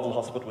the bundle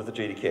Hotspot with the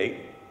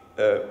JDK.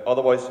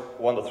 Otherwise,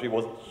 1.3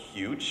 wasn't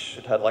huge.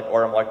 It had like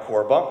RMI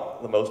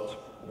Corba, the most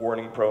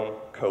warning-prone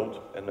code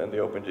in the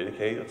Open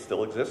JDK that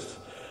still exists.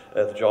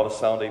 The Java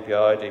Sound API,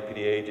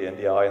 JPDA,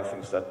 JNDI, and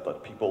things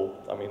that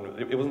people, I mean,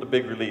 it wasn't a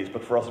big release,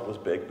 but for us it was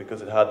big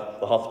because it had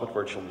the Hotspot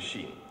virtual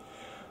machine.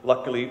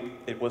 Luckily,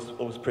 it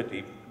was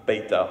pretty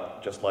beta,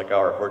 just like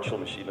our virtual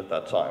machine at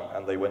that time,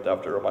 and they went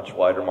after a much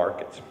wider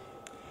market.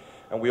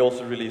 And we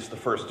also released the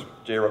first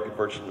JRocket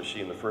virtual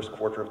machine the first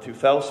quarter of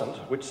 2000,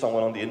 which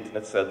someone on the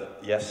internet said,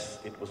 yes,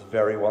 it was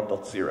very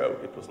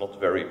 1.0. It was not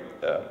very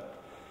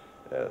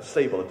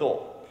stable at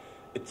all.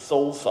 It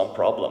solved some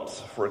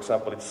problems. For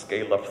example, it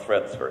scaled up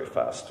threads very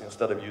fast.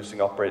 Instead of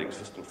using operating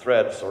system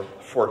threads or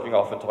forking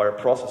off entire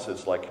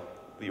processes like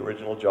the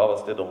original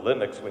Javas did on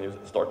Linux when you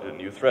started a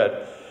new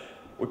thread,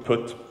 we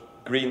put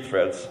green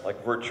threads,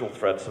 like virtual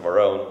threads of our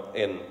own,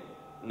 in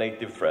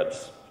native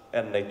threads.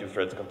 And native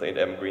threads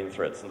contained green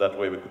threads, and that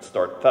way we could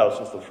start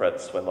thousands of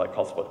threads when like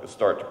Hotspot could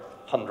start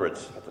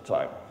hundreds at the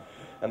time.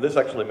 And this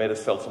actually made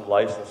us sell some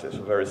licenses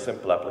for very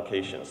simple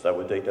applications. That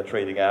were data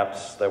trading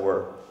apps, that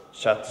were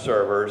chat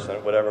servers,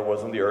 and whatever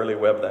was on the early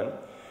web then.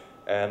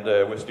 And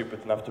we're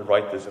stupid enough to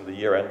write this in the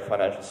year-end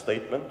financial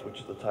statement,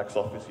 which the tax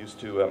office used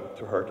to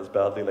hurt us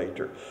badly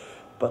later.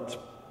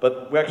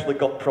 But we actually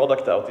got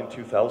product out in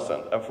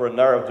 2000, and for a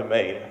narrow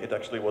domain, it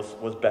actually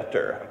was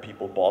better, and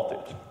people bought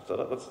it. So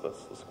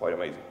that's quite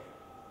amazing.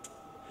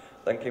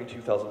 Then came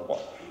 2001,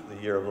 the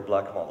year of the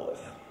black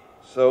monolith.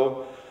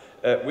 So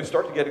we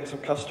started getting some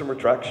customer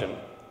traction,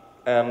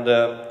 and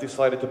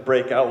decided to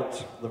break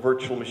out the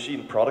virtual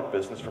machine product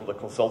business from the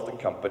consulting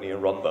company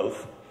and run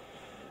both.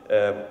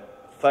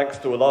 Thanks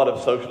to a lot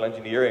of social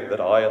engineering that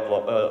I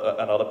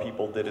and other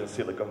people did in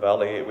Silicon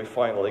Valley, we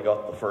finally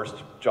got the first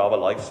Java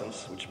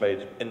license, which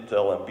made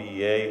Intel and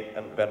BEA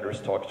and vendors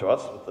talk to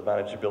us with the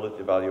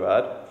manageability value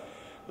add.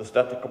 The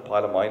static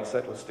compiler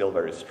mindset was still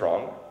very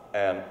strong,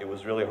 and it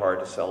was really hard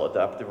to sell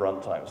adaptive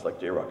runtimes like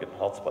JRocket and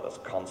Hotspot as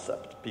a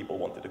concept. People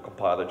wanted to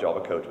compile the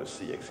Java code to a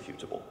C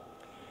executable.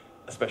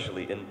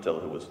 Especially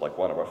Intel, who was like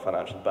one of our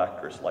financial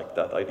backers, liked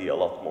that idea a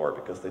lot more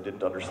because they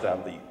didn't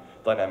understand the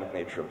dynamic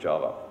nature of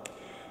Java.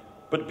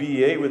 But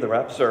BEA, with their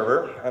app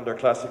server and their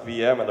classic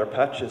VM and their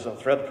patches and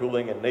thread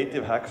pooling and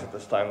native hacks at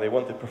this time, they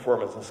wanted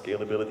performance and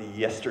scalability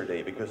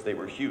yesterday because they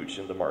were huge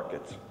in the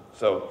market.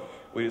 So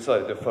we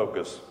decided to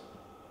focus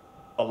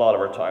a lot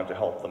of our time to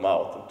help them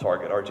out and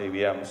target our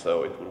JVM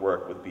so it would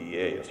work with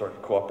BEA and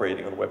start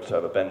cooperating on web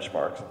server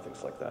benchmarks and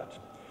things like that.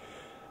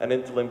 And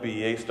Intel and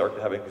BEA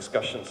started having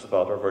discussions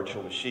about our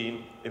virtual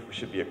machine, if we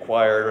should be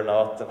acquired or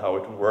not, and how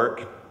it would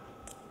work.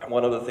 And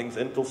one of the things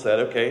Intel said,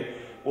 okay,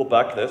 we'll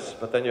back this,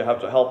 but then you have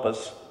to help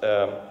us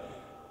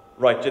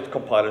write JIT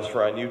compilers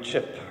for our new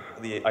chip,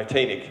 the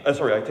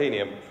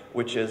Itanium,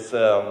 which is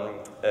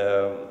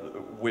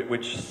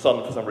which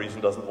Sun for some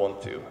reason doesn't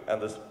want to.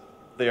 And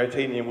the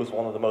Itanium was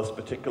one of the most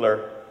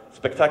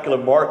spectacular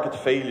market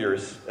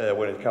failures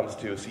when it comes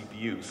to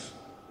CPUs.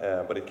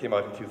 But it came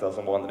out in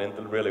 2001, and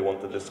Intel really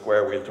wanted the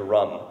square wheel to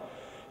run.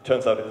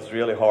 Turns out it is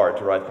really hard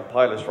to write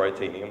compilers for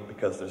Itanium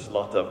because there's a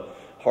lot of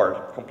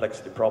hard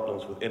complexity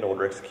problems with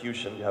in-order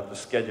execution. You have to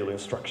schedule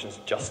instructions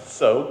just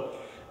so,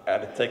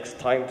 and it takes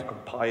time to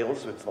compile,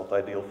 so it's not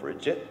ideal for a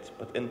JIT.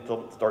 But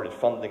Intel started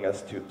funding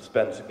us to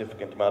spend a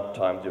significant amount of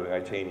time doing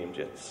Itanium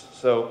JITs.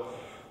 So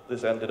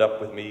this ended up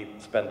with me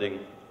spending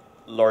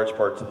large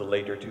parts of the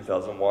later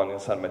 2001 in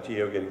San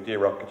Mateo getting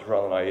JRocket to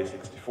run on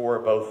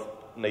IA64, both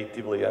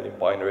natively and in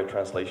binary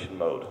translation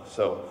mode.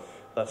 So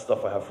that's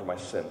stuff I have for my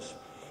sins.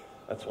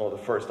 That's one of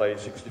the first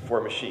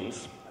IA64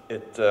 machines.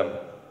 It's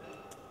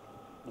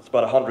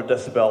about 100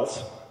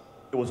 decibels.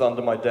 It was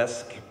under my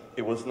desk.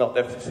 It was not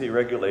FCC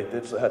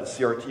regulated, so I had a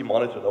CRT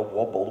monitor that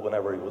wobbled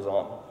whenever it was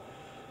on.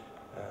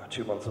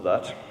 2 months of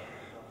that.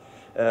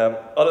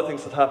 Other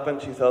things that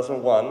happened in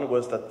 2001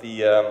 was that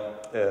the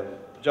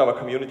Java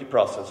community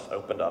process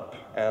opened up,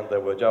 and there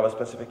were Java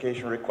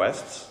specification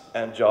requests,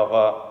 and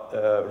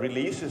Java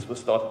releases were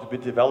started to be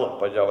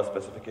developed by Java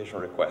specification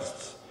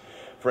requests.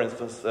 For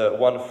instance,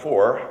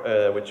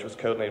 1.4, which was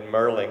codenamed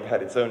Merling,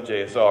 had its own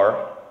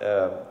JSR,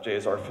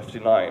 JSR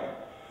 59.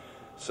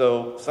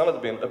 So some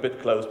had been a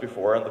bit closed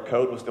before, and the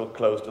code was still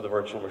closed to the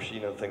virtual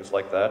machine and things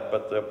like that,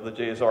 but the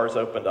JSRs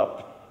opened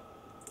up,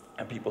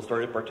 and people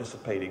started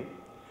participating.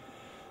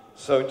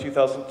 So in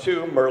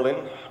 2002,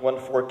 Merlin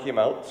 1.4 came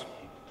out,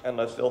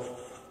 and I still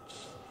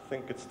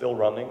think it's still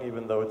running,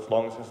 even though it's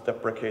long since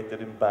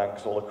deprecated in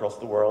banks all across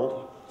the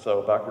world.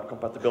 So backward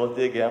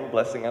compatibility again,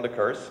 blessing and a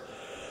curse.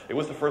 It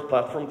was the first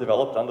platform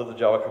developed under the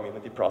Java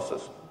community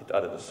process. It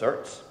added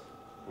asserts,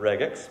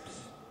 regex,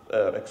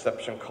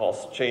 exception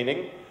cost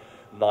chaining,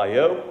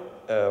 NIO,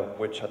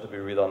 which had to be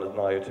redone at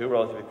NIO 2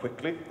 relatively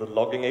quickly, the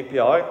logging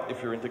API,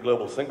 if you're into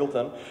global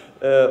singleton,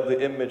 the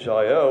image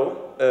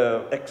IO,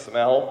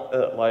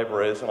 XML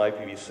libraries, and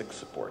IPv6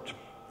 support.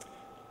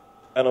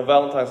 And on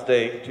Valentine's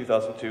Day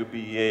 2002,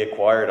 BEA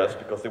acquired us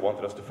because they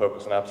wanted us to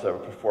focus on app server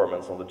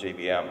performance on the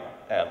JVM.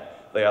 And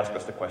they asked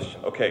us the question,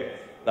 okay,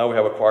 now we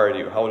have acquired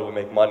you, how do we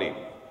make money?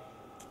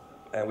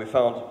 And we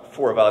found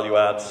 4 value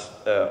adds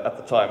at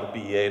the time at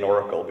BEA and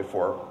Oracle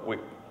before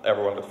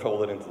everyone got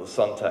folded into the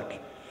Suntech.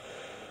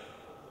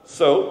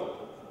 So,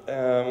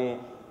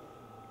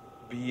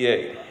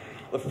 BEA.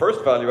 The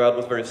first value add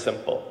was very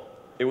simple.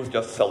 It was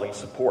just selling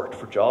support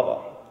for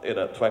Java in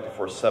a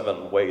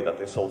 24/7 way that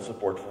they sold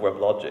support for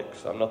WebLogic.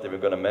 So I'm not even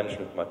going to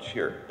mention it much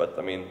here, but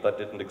I mean, that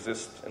didn't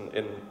exist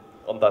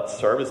on that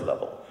service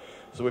level.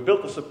 So we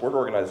built a support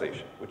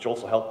organization, which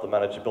also helped the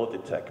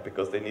manageability tech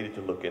because they needed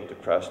to look into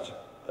crashed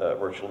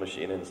virtual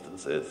machine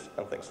instances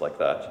and things like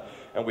that.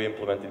 And we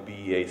implemented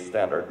BEA's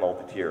standard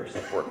multi-tier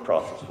support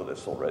process for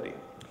this already.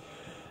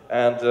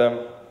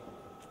 And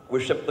we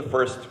shipped the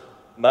first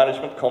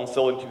management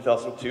console in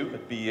 2002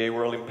 at BEA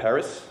World in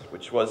Paris,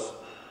 which was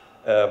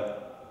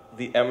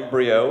the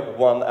embryo,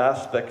 one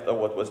aspect of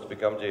what was to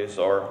become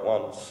JSR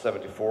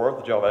 174,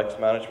 the JavaX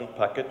management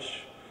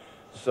package.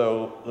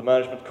 So the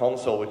management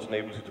console, which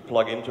enables you to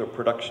plug into a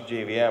production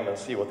JVM and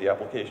see what the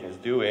application is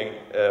doing,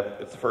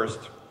 its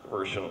first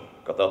version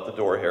got out the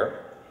door here.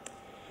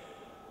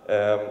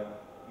 I'm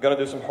going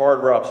to do some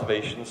hardware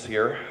observations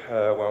here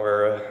when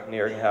we're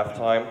nearing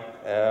halftime.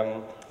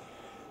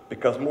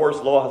 Because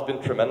Moore's law has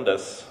been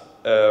tremendous.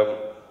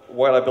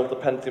 While I built the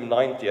Pentium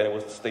 90 and it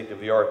was the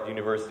state-of-the-art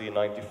University in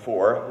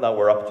 94, now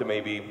we're up to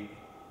maybe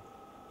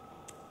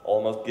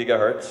almost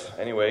gigahertz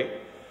anyway,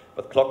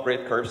 but clock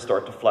rate curves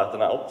start to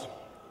flatten out,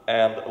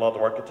 and a lot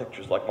of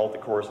architectures like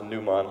multi-cores and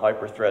NUMA and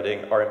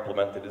hyper-threading are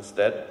implemented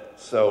instead.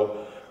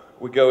 So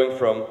we're going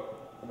from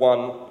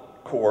one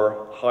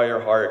core,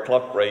 higher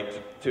clock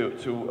rate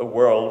to a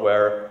world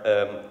where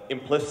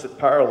implicit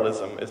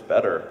parallelism is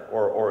better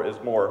or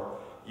is more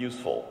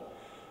useful.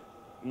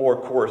 More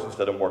cores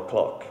instead of more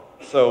clock.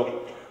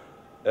 So,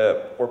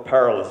 or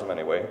parallelism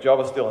anyway.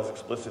 Java still has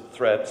explicit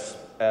threads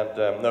and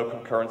no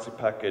concurrency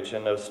package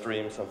and no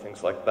streams and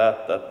things like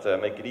that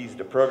make it easy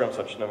to program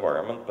such an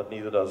environment, but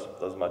neither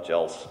does much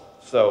else.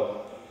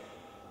 So,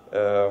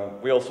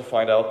 we also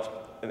find out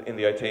in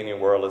the Itanium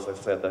world, as I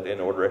said, that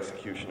in-order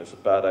execution is a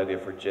bad idea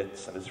for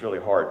JITs, and it's really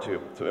hard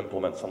to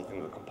implement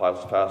something that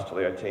compiles fast for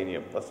the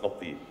Itanium. That's not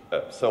the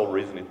sole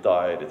reason it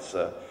died. It's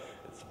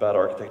bad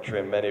architecture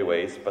in many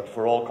ways, but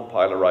for all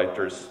compiler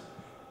writers,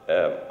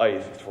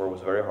 IA64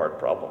 was a very hard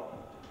problem.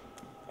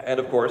 And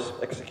of course,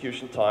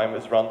 execution time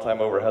is runtime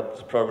overhead,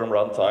 it's program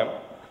runtime,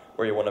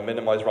 where you want to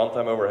minimize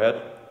runtime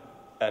overhead,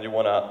 and you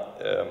want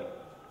to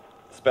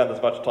spend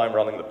as much time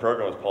running the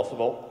program as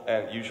possible,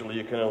 and usually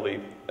you can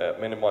only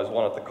minimize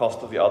one at the cost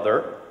of the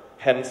other,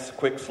 hence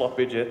quick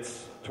sloppy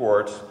JITs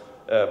towards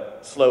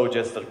slow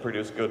JITs that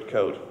produce good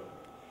code.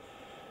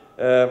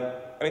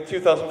 In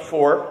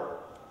 2004,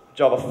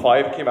 Java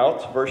 5 came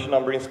out, version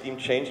numbering scheme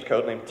changed,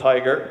 codename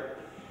Tiger.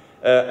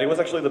 It was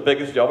actually the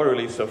biggest Java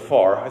release so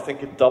far. I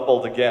think it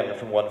doubled again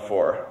from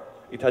 1.4.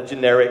 It had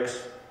generics,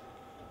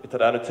 it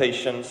had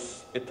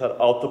annotations, it had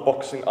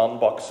auto-boxing,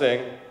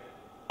 unboxing,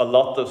 a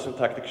lot of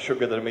syntactic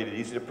sugar that made it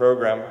easy to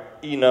program,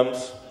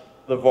 enums,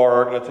 the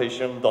var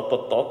notation, ...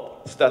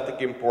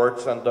 static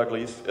imports, and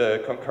Douglas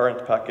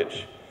concurrent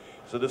package.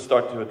 So this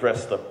started to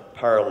address the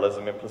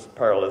parallelism, implicit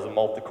parallelism,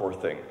 multi-core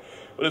thing.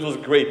 But it was a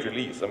great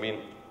release. I mean,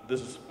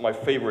 this is my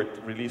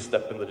favorite release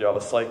step in the Java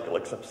cycle,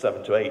 except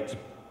 7 to 8.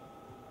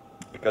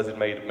 Because it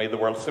made the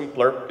world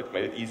simpler, it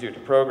made it easier to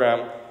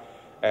program,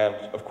 and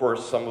of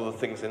course some of the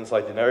things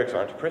inside generics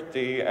aren't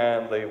pretty,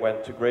 and they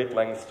went to great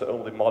lengths to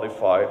only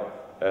modify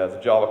the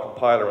Java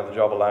compiler and the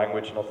Java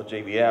language, not the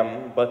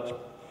JVM,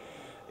 but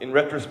in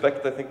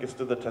retrospect, I think it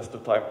stood the test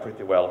of time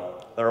pretty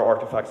well. There are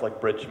artifacts like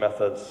bridge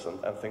methods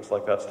and things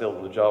like that still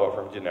in the Java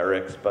from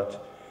generics,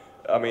 but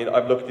I mean,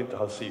 I've looked into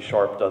how C#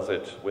 does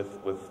it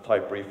with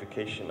type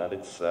reification, and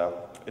it's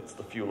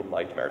the fuel of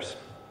nightmares.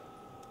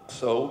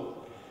 So,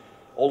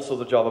 also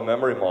the Java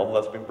memory model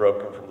that's been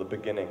broken from the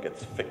beginning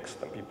gets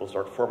fixed, and people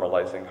start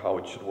formalizing how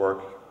it should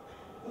work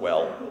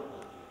well.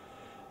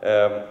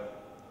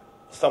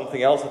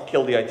 Something else that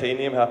killed the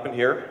Itanium happened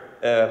here.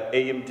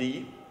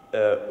 AMD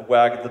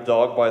wagged the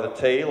dog by the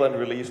tail and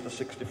released a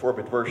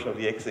 64-bit version of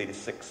the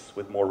x86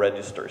 with more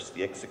registers,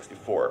 the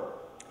x64.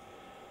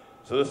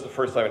 So this is the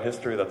first time in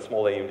history that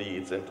small AMD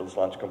eats Intel's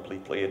lunch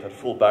completely. It had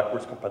full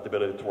backwards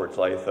compatibility towards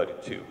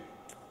IA32,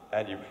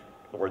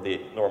 or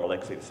the normal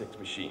x86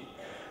 machine.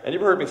 And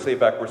you've heard me say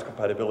backwards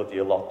compatibility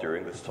a lot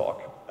during this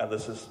talk, and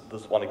this is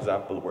one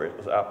example where it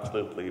was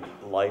absolutely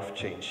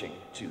life-changing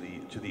to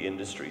the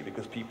industry,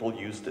 because people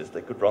used this.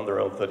 They could run their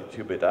own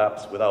 32-bit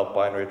apps without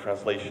binary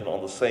translation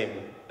on the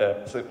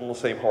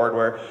same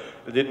hardware.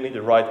 They didn't need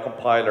to write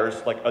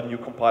compilers, like a new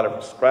compiler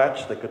from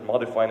scratch. They could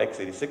modify an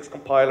x86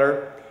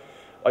 compiler.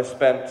 I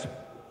spent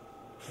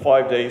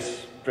 5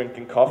 days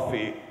drinking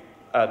coffee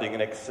adding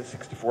an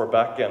x64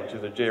 backend to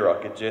the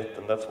JRocket JIT,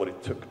 and that's what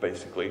it took,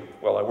 basically.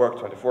 Well, I worked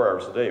 24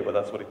 hours a day, but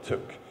that's what it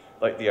took.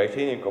 Like the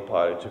Itanium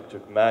compiler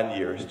took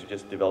man-years to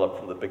just develop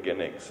from the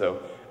beginning.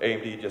 So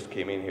AMD just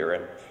came in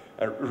here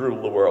and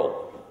ruled the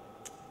world.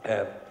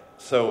 And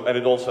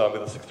it also,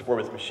 with the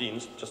 64-bit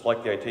machines, just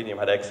like the Itanium,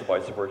 had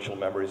exabytes of virtual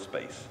memory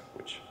space,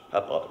 which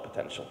had a lot of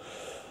potential.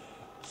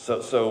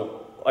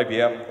 So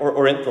IBM,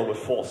 or Intel, was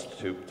forced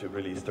to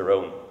release their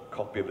own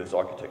copy of this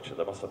architecture.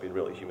 That must have been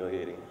really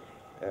humiliating.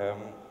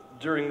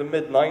 During the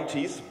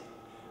mid-90s,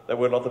 there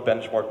were a lot of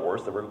benchmark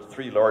wars. There were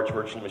 3 large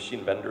virtual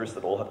machine vendors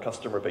that all had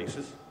customer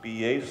bases,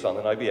 BEA, Sun,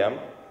 and IBM.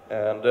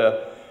 And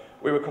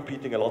we were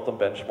competing a lot on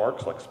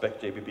benchmarks, like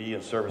SpecJBB,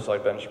 and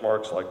server-side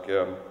benchmarks, like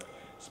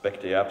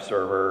SpecJ App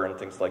Server, and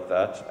things like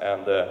that.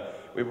 And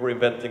we were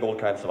inventing all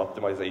kinds of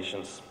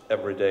optimizations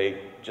every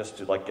day just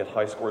to get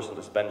high scores on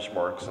these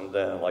benchmarks. And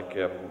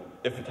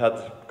if it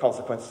had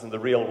consequences in the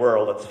real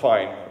world, that's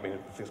fine. I mean,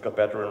 things got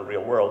better in the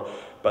real world.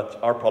 But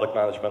our product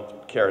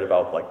management cared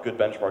about good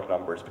benchmark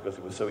numbers, because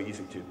it was so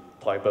easy to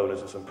tie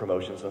bonuses and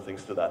promotions and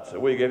things to that. So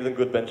we gave them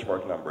good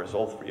benchmark numbers,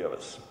 all 3 of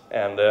us.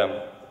 And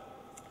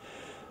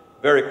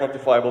very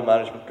quantifiable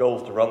management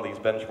goals to run these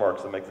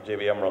benchmarks and make the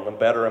JVM run them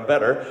better and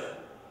better.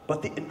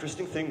 But the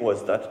interesting thing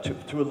was that,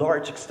 to a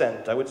large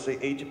extent, I would say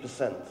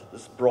 80%,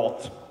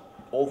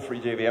 all 3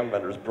 JVM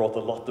vendors brought a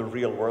lot of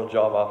real-world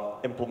Java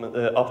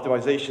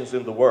optimizations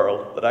in the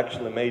world that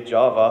actually made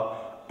Java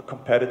a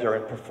competitor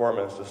in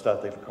performance to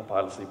statically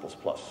compile C++.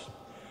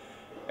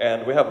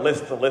 And we have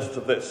lists and lists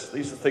of this.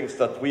 These are things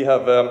that we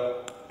have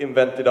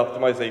invented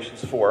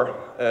optimizations for,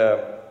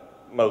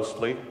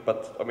 mostly,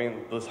 but I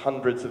mean, there's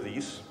hundreds of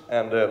these,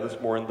 and there's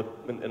more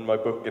in my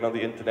book and on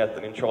the internet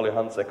and in Charlie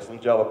Hunt's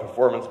excellent Java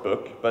performance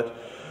book. But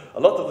a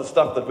lot of the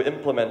stuff that we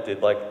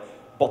implemented, like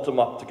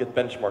bottom-up to get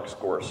benchmark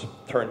scores,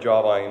 turned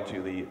Java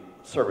into the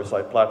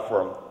server-side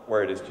platform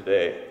where it is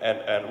today.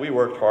 And we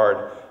worked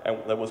hard, and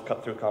that was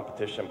cut through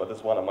competition, but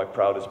it's one of my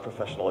proudest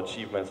professional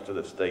achievements to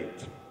this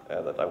date,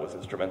 that I was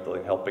instrumental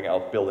in helping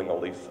out building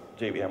all these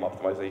JVM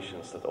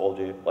optimizations that all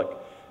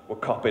were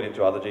copied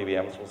into other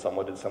JVMs when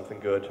someone did something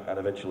good, and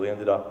eventually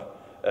ended up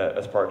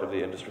as part of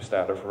the industry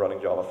standard for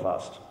running Java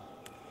fast.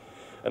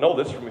 And all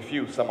this from a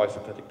few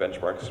semi-synthetic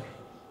benchmarks.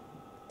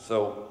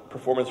 So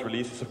performance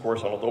releases, of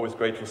course, are not always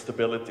great for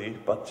stability,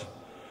 but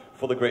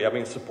for the great, I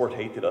mean, support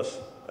hated us,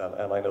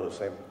 and I know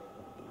the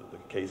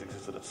case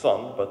existed at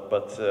Sun,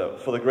 but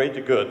for the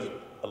greater good,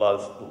 a lot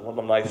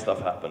of nice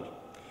stuff happened.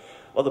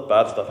 A lot of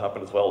bad stuff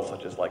happened as well,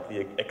 such as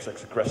the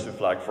XX aggressive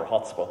flag for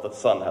hotspot that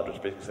Sun had,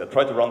 which basically said,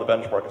 try to run the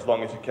benchmark as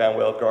long as you can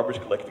without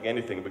garbage collecting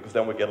anything, because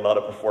then we get a lot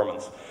of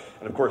performance.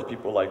 And of course,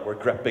 people were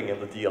grepping in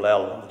the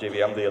DLL, the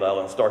JVM DLL,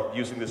 and started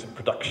using this in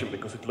production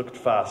because it looked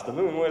fast. And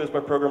why does my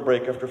program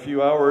break after a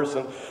few hours?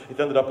 And it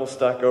ended up on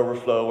Stack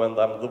Overflow, and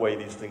the way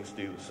these things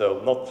do.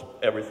 So not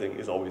everything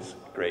is always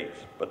great,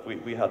 but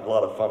we had a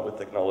lot of fun with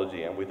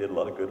technology, and we did a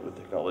lot of good with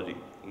technology,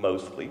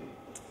 mostly.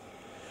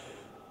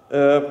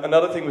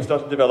 Another thing we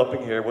started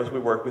developing here was we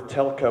worked with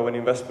telco and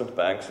investment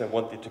banks and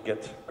wanted to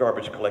get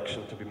garbage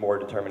collection to be more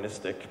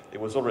deterministic.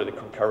 It was already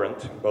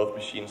concurrent in both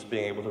machines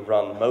being able to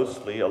run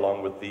mostly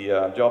along with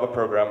the Java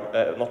program,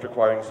 not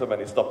requiring so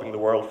many stopping the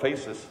world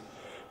phases.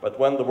 But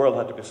when the world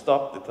had to be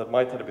stopped, it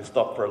might have to be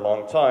stopped for a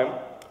long time,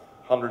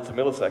 hundreds of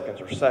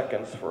milliseconds or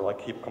seconds for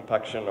like heap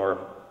compaction or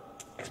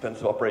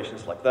expensive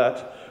operations like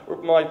that, or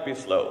it might be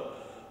slow,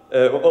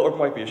 or it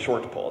might be a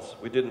short pause.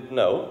 We didn't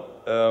know.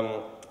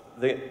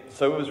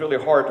 So it was really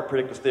hard to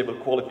predict a stable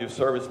quality of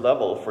service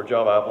level for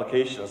Java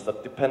applications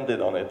that depended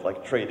on it,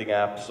 like trading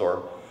apps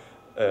or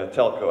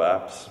telco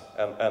apps.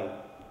 And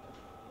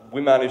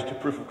we managed to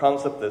proof of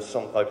concept this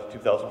sometime in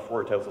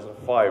 2004,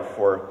 2005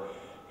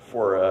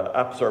 for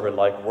app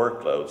server-like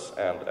workloads,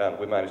 and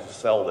we managed to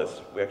sell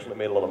this. We actually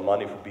made a lot of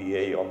money for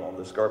BA on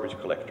this garbage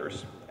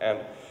collectors. And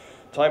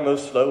time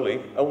moves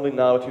slowly. Only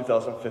now,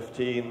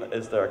 2015,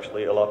 is there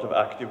actually a lot of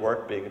active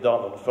work being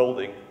done on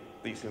folding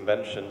these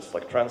inventions,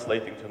 like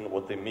translating to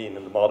what they mean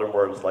in the modern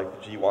worlds,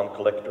 like the G1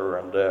 collector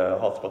and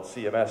hotspot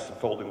CMS, and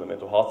folding them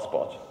into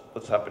hotspot.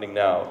 That's happening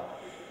now.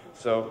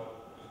 So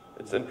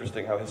it's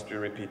interesting how history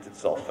repeats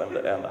itself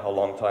and how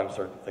long time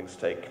certain things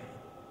take.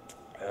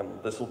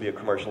 This will be a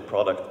commercial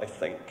product, I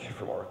think,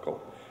 from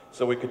Oracle.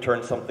 So we could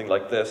turn something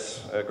like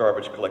this,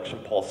 garbage collection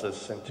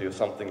pauses, into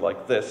something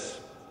like this.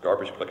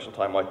 Garbage collection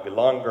time might be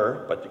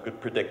longer, but you could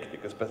predict, you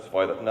could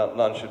specify that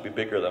none should be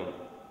bigger than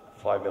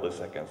 5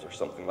 milliseconds or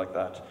something like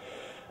that.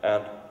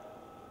 And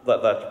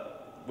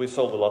that we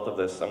sold a lot of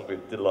this, and we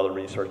did a lot of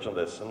research on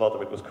this, and a lot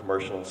of it was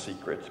commercial and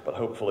secret, but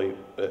hopefully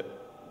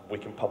we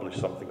can publish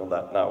something on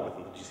that now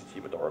within the GC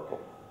team at Oracle.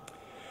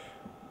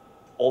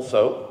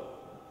 Also,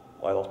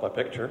 I lost my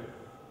picture.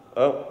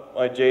 Oh,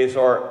 my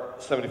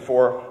JSR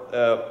 74,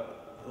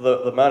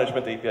 the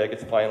management API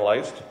gets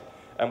finalized,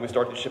 and we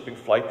started shipping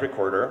Flight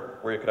Recorder,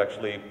 where you could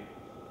actually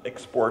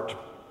export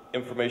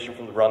information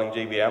from the running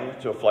JVM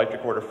to a flight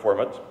recorder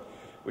format,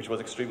 which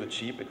was extremely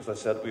cheap because I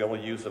said we only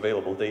use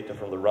available data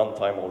from the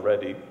runtime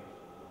already.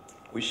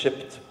 We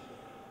shipped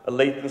a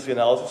latency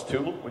analysis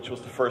tool, which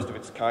was the first of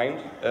its kind.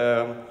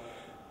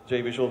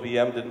 JVisual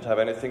VM didn't have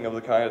anything of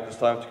the kind at this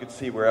time. You could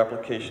see where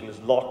application is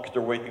locked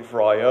or waiting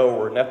for I/O,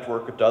 or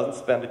network or doesn't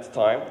spend its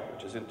time,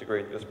 which is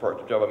integrated as part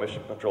of Java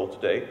Mission Control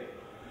today.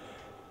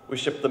 We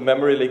shipped the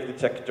memory leak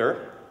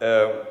detector,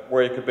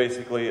 where you could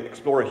basically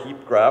explore a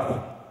heap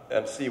graph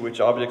and see which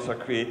objects are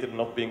created and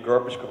not being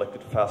garbage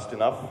collected fast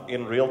enough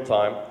in real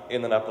time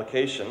in an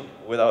application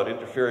without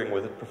interfering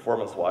with it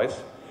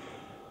performance-wise.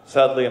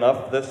 Sadly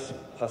enough, this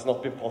has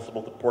not been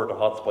possible to port a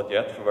hotspot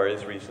yet for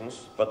various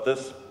reasons, but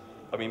this,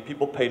 I mean,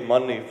 people paid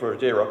money for a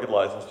JRocket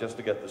license just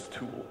to get this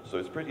tool, so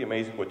it's pretty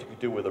amazing what you can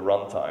do with a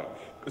runtime,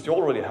 because you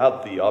already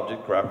had the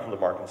object graph from the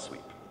mark and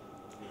sweep.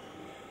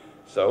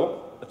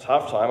 So, it's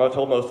halftime. I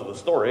told most of the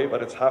story,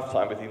 but it's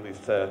halftime within these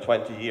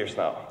 20 years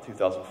now,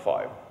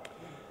 2005.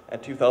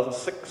 And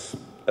 2006,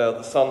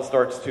 the Sun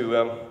starts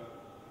to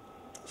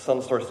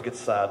get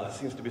sad. There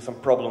seems to be some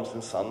problems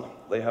in Sun.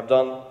 They have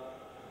done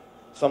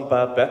some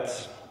bad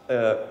bets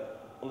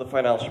on the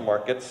financial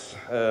markets,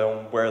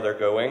 where they're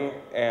going.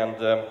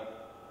 And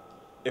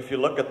if you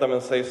look at them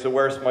and say, so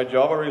where's my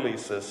Java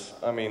releases?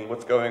 I mean,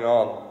 what's going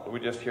on?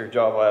 We just hear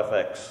Java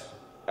FX.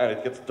 And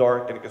it gets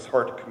dark and it gets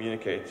hard to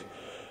communicate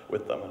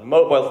with them. And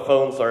mobile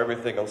phones are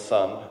everything on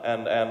Sun.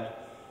 And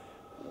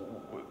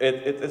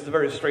it's a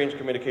very strange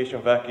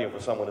communication vacuum for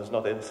someone who's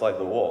not inside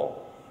the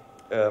wall.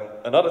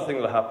 Another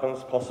thing that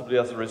happens, possibly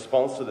as a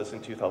response to this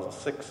in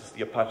 2006, is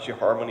the Apache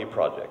Harmony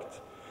project.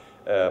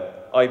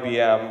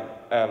 IBM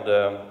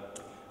and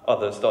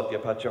others thought the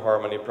Apache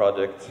Harmony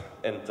project,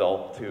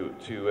 Intel,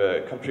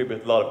 to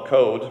contribute a lot of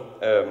code,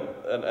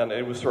 and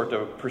it was sort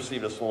of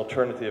perceived as an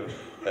alternative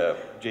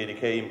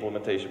JDK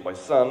implementation by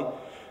Sun,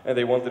 and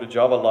they wanted a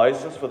Java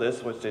license for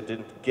this, which they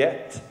didn't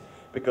get,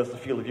 because the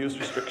field of use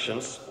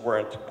restrictions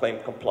weren't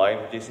claimed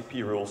compliant with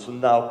JCP rules, so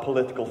now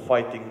political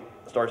fighting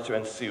starts to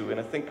ensue. And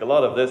I think a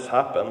lot of this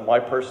happened, my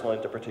personal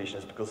interpretation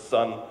is because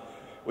Sun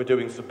were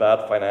doing so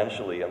bad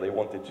financially and they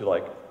wanted to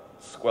like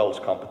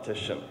squelch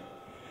competition.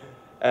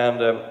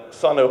 And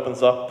Sun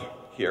opens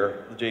up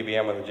here, the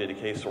JVM and the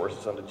JDK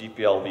sources on the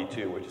GPL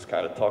v2, which is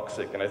kind of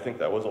toxic, and I think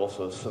that was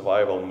also a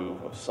survival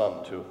move of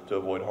Sun to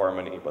avoid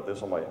Harmony, but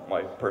these are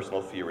my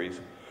personal theories.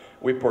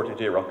 We ported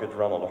JRocket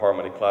run on the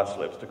Harmony class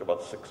libs, took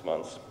about 6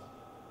 months.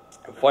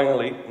 And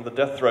finally, in the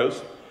death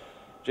throes,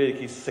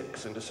 JDK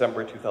 6 in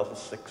December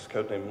 2006,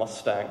 codenamed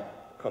Mustang,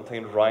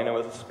 contained Rhino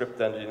as a script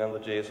engine and the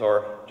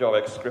JSR,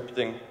 JavaX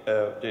scripting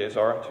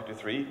JSR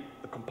 223,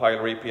 the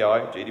compiler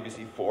API,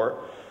 JDBC4,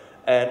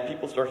 and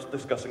people started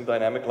discussing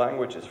dynamic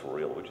languages for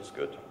real, which is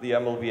good. The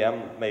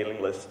MLVM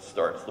mailing list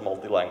starts, the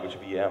multi-language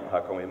VM. How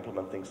can we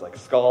implement things like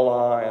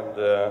Scala and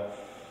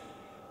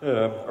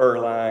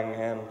Erlang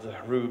and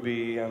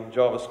Ruby and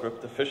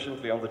JavaScript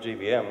efficiently on the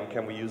JVM?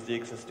 Can we use the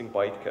existing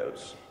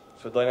bytecodes?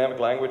 So dynamic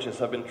languages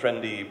have been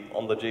trendy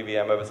on the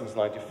JVM ever since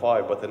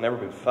 '95, but they've never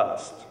been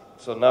fast.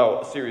 So now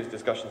a serious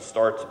discussion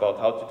starts about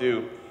how to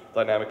do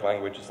dynamic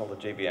languages on the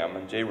JVM,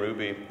 and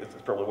JRuby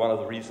is probably one of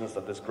the reasons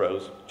that this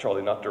grows.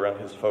 Charlie Nutter and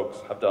his folks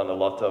have done a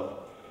lot of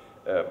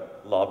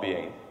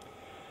lobbying.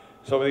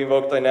 So we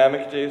invoke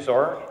dynamic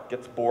JSR,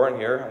 gets born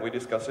here, and we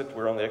discuss it.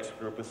 We're on the X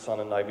group with Sun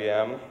and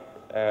IBM,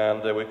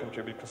 and we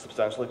contribute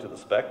substantially to the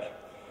spec.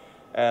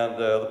 And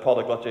the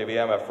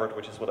polyglot.jvm effort,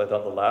 which is what I've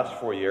done the last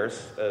 4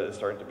 years, is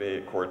starting to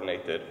be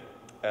coordinated.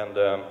 And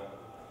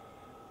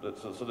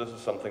so this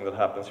is something that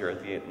happens here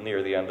at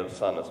near the end of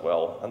Sun as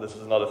well. And this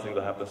is another thing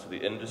that happens to the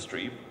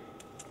industry.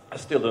 I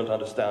still don't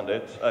understand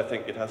it. I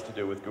think it has to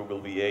do with Google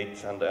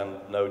V8 and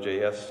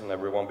Node.js and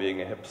everyone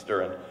being a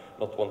hipster and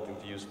not wanting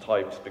to use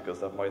types because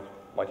that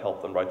might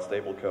help them write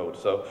stable code.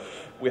 So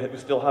we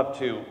still have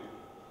to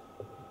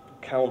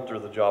counter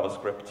the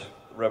JavaScript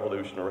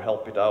revolution or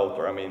help it out,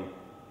 or I mean,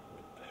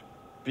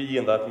 be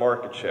in that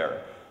market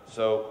share.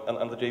 So,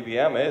 and the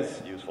JVM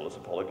is useful as a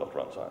polyglot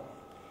runtime.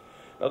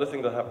 Another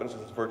thing that happens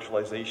is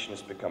virtualization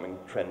is becoming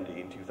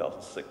trendy in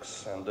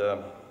 2006. And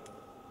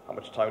how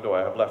much time do I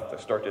have left? I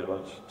started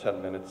about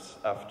 10 minutes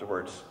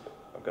afterwards.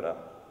 I'm going to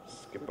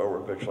skip over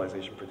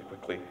virtualization pretty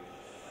quickly.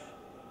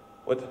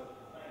 What?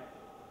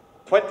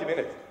 20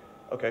 minutes?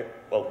 Okay,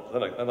 well,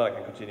 then I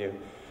can continue.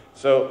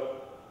 So,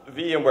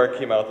 VMware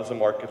came out as a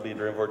market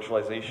leader in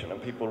virtualization,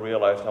 and people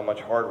realized how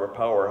much hardware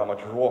power, how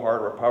much raw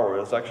hardware power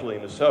is actually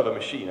in a server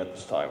machine at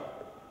this time.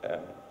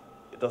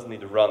 It doesn't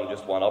need to run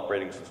just one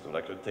operating system. It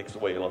actually takes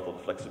away a lot of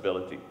the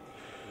flexibility.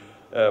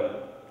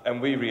 And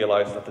we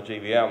realized that the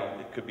JVM,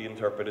 it could be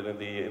interpreted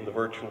in the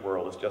virtual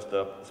world as just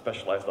a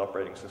specialized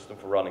operating system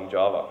for running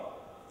Java.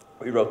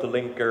 We wrote the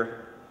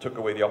linker, took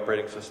away the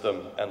operating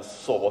system, and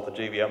saw what the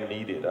JVM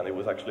needed, and it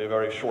was actually a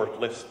very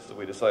short list, so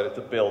we decided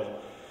to build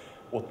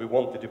what we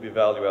wanted to be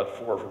value add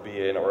for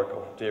BA and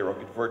Oracle,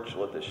 JRocket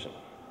Virtual Edition,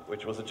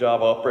 which was a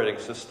Java operating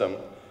system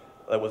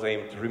that was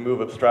aimed to remove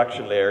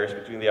abstraction layers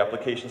between the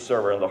application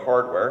server and the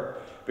hardware,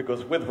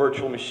 because with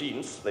virtual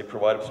machines, they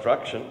provide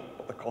abstraction,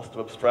 but the cost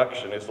of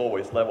abstraction is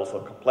always levels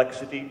of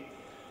complexity.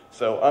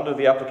 So under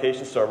the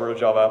application server, a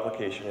Java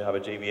application, you have a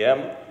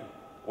JVM,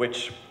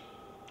 which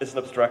is an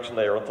abstraction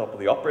layer on top of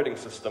the operating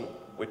system,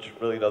 which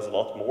really does a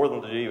lot more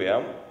than the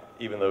JVM,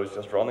 even though it's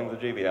just running the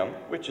JVM,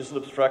 which is an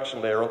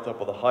abstraction layer on top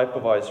of the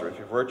hypervisor if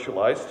you're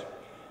virtualized,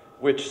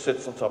 which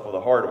sits on top of the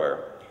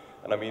hardware.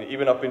 And I mean,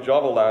 even up in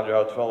Java land, you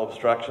have 12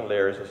 abstraction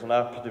layers as an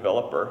app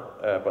developer,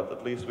 but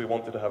at least we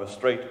wanted to have a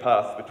straight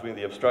path between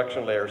the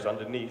abstraction layers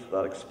underneath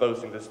without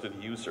exposing this to the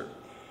user.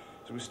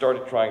 So we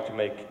started trying to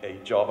make a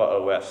Java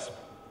OS.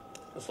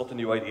 That's not a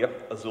new idea.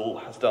 Azul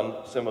has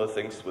done similar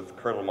things with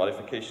kernel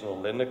modification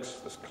on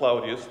Linux. There's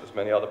Claudius, there's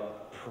many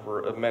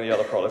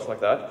other products like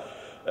that.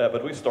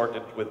 But we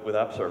started with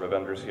app server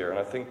vendors here, and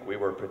I think we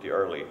were pretty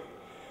early.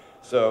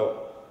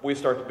 So we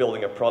started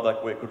building a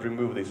product where we could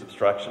remove these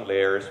abstraction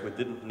layers. We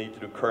didn't need to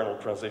do kernel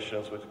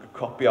transitions. We could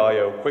copy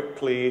I/O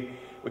quickly.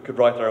 We could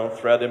write our own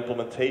thread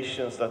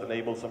implementations that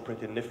enabled some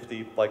pretty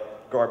nifty,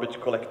 like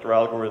garbage collector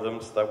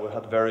algorithms that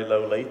had very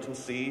low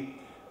latency.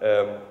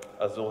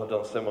 Azul had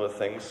done similar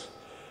things.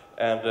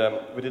 And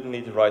we didn't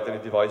need to write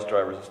any device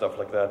drivers and stuff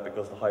like that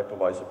because the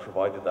hypervisor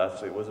provided that,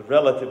 so it was a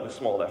relatively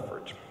small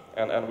effort.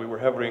 And we were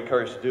heavily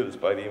encouraged to do this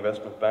by the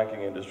investment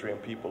banking industry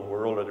and people who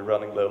were already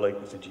running low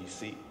latency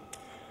GC.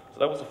 So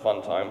that was a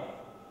fun time.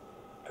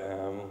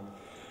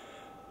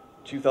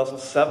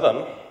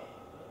 2007,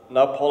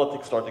 now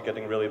politics started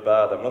getting really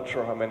bad. I'm not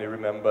sure how many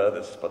remember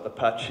this, but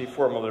Apache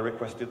formally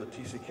requested the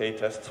TCK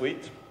test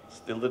suite,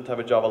 still didn't have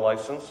a Java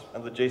license,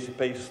 and the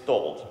JCPA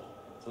stalled.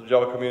 So the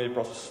Java community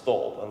process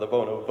stalled, and there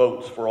were no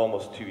votes for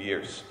almost 2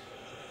 years.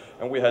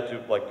 And we had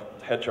to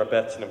hedge our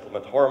bets and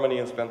implement Harmony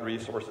and spend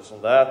resources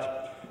on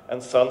that.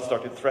 And Sun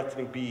started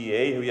threatening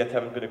BEA, who yet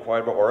haven't been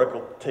acquired by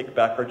Oracle, to take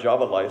back our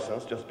Java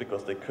license just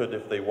because they could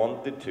if they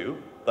wanted to.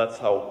 That's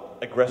how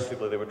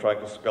aggressively they were trying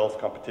to sculpt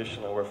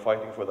competition, and we're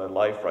fighting for their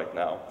life right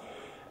now.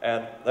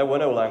 And there were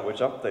no language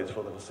updates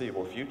for the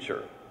foreseeable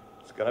future.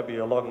 It's going to be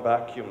a long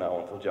vacuum now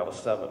until Java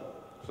 7.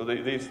 So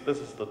this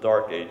is the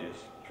dark ages.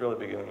 It's really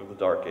beginning of the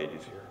dark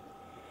ages here.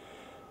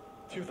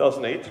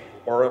 2008,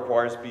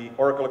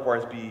 Oracle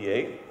acquires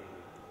BEA,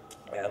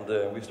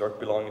 and we start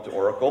belonging to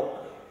Oracle.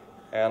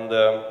 And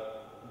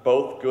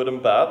both good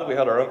and bad. We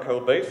had our own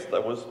code base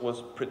that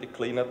was pretty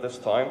clean at this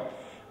time.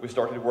 We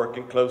started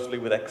working closely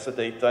with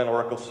Exadata and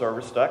Oracle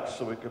Server Stacks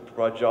so we could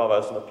provide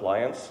Java as an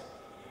appliance.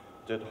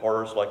 Did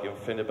horrors like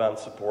InfiniBand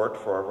support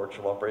for our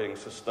virtual operating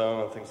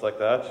system and things like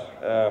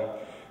that.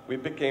 We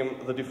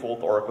became the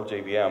default Oracle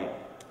JVM.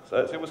 So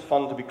it was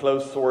fun to be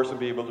closed source and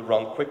be able to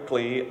run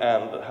quickly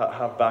and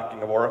have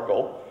backing of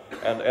Oracle.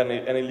 And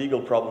any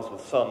legal problems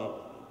with Sun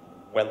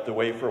went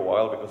away for a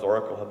while because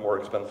Oracle had more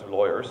expensive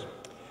lawyers.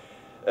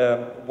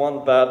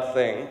 One bad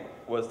thing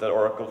was that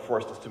Oracle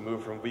forced us to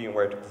move from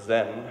VMware to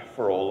Xen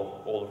for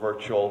all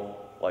virtual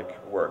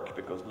work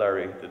because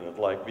Larry didn't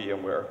like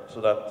VMware.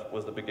 So that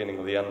was the beginning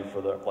of the end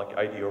for the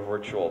ideal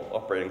virtual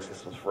operating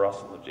systems for us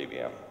in the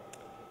JVM.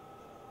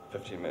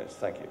 15 minutes,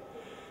 thank you.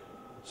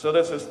 So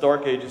this is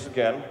dark ages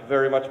again,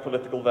 very much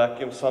political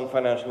vacuum, Sun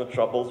financial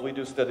troubles. We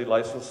do steady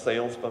license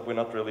sales, but we're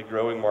not really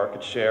growing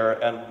market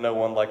share, and no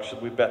one like,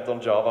 should we bet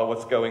on Java,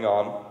 what's going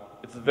on?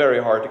 It's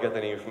very hard to get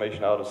any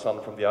information out of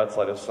Sun from the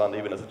outside of Sun,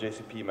 even as a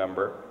JCP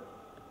member.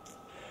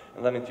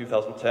 And then in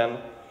 2010,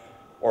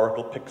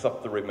 Oracle picks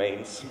up the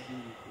remains.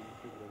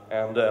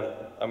 And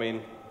I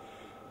mean,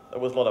 there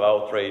was a lot of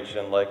outrage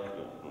and like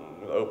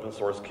open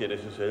source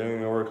kiddies who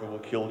say, Oracle will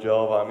kill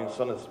Java. I mean,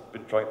 Sun has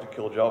been trying to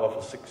kill Java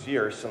for 6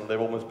 years and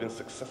they've almost been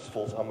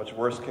successful, so how much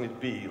worse can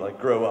it be? Like,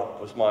 grow up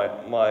was my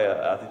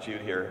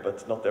attitude here,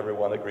 but not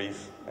everyone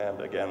agrees.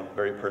 And again,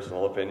 very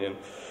personal opinion.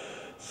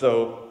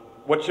 So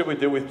what should we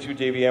do with 2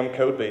 JVM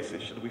code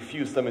bases? Should we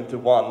fuse them into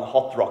one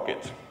hot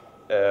rocket?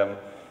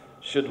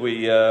 Should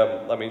we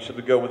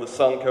go with the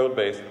Sun code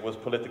base? It was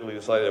politically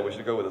decided that we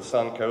should go with the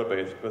Sun code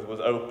base because it was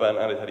open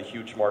and it had a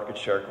huge market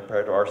share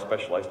compared to our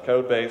specialized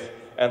code base,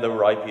 and there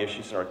were IP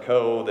issues in our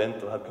code,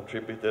 Intel had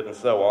contributed, and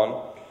so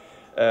on.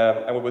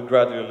 And we would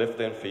gradually lift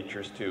in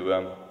features to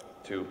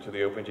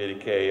the Open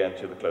JDK and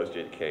to the closed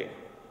JDK.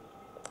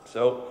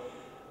 So,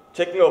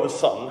 taking over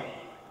Sun,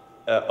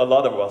 a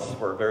lot of us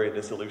were very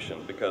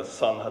disillusioned because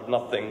Sun had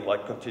nothing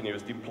like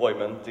continuous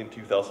deployment in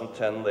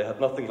 2010. They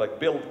had nothing like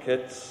build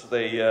kits.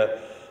 They,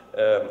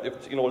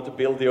 in order to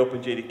build the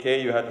Open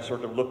JDK, you had to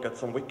sort of look at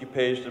some wiki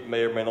page that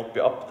may or may not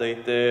be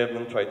updated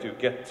and try to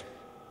get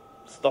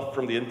stuff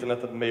from the internet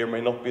that may or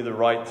may not be the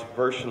right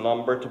version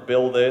number to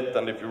build it.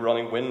 And if you're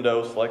running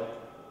Windows, like,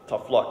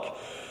 tough luck.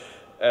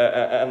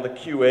 And the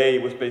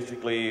QA was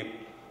basically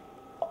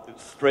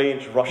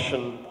strange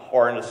Russian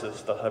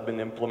harnesses that have been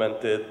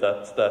implemented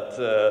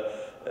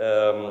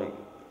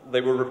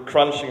they were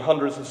crunching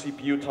hundreds of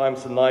CPU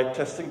times a night,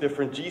 testing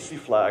different GC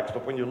flags,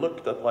 but when you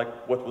looked at like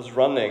what was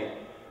running,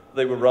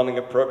 they were running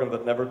a program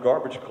that never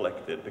garbage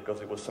collected because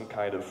it was some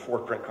kind of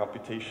Fortran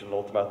computation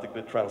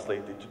automatically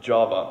translated to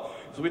Java.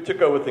 So we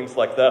took over things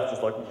like that.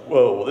 It's like,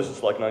 whoa, this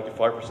is like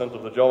 95%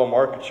 of the Java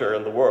market share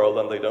in the world,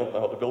 and they don't know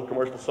how to build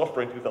commercial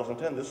software in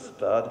 2010. This is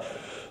bad.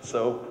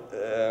 So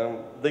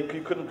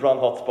you couldn't run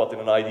Hotspot in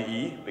an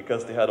IDE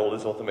because they had all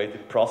these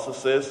automated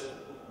processes.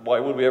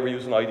 Why would we ever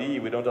use an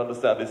IDE? We don't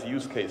understand this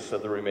use case,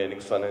 said the remaining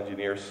Sun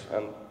engineers.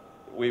 And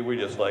we were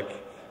just like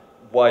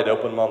wide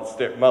open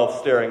mouth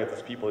staring at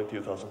these people in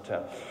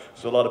 2010.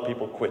 So a lot of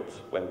people quit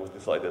when it was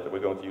decided that we're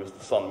going to use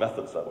the Sun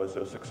methods that was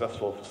so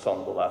successful for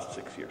Sun the last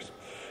 6 years.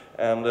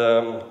 And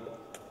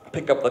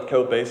pick up that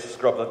code base,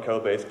 scrub that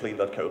code base, clean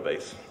that code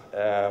base.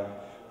 I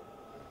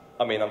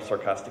mean, I'm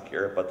sarcastic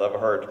here, but I've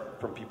heard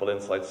from people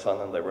inside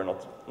Sun and they were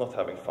not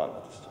having fun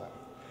at this time.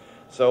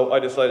 So I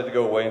decided to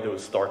go away and do a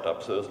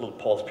startup. So there's a little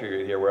pause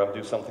period here where I'm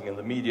doing something in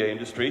the media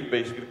industry,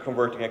 basically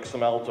converting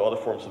XML to other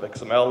forms of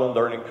XML and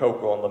learning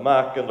Cocoa on the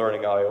Mac and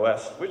learning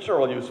iOS, which are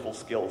all useful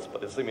skills,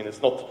 but it's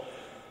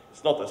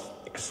not as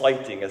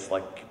exciting as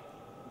like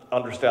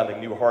understanding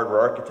new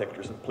hardware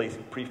architectures and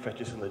placing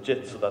prefetches in the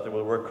JIT so that it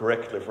will work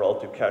correctly for all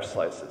 2 cache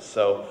sizes.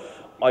 So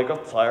I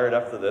got tired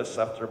after this,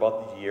 after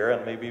about a year,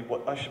 and maybe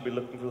what I should be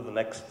looking for the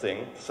next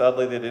thing.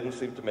 Sadly, they didn't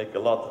seem to make a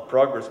lot of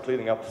progress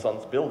cleaning up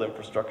Sun's build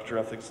infrastructure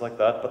and things like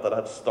that, but that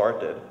had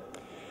started.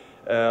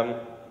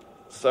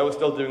 So I was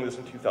still doing this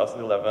in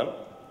 2011.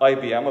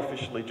 IBM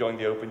officially joined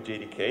the Open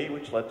JDK,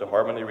 which led to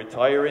Harmony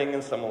retiring,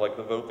 and some of like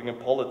the voting and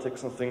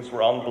politics and things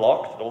were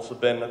unblocked. Had also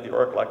been at the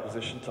Oracle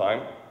acquisition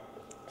time.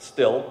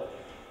 Still,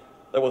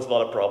 there was a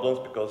lot of problems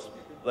because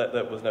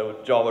there was no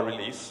Java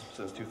release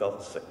since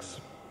 2006.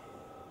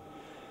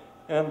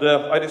 And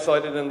I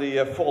decided in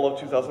the fall of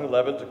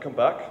 2011 to come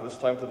back, this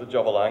time to the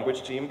Java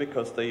language team,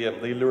 because they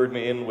lured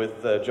me in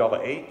with Java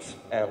 8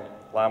 and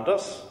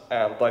Lambdas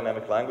and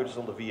dynamic languages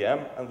on the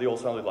VM, and they all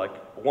sounded like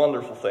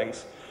wonderful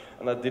things.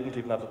 And I didn't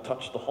even have to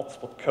touch the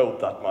hotspot code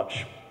that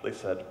much, they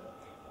said.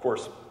 Of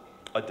course,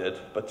 I did,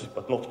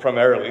 but not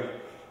primarily.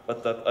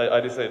 But I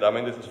decided, I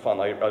mean, this is fun.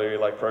 I really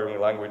like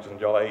programming languages, and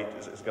Java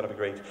 8 is going to be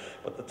great.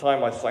 But at the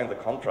time I signed the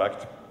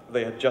contract,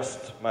 they had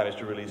just managed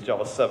to release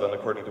Java 7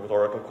 according to what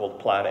Oracle called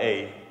Plan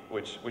A,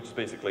 which is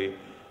basically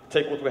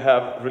take what we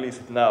have, release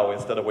it now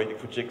instead of waiting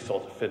for Jigsaw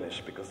to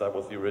finish, because that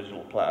was the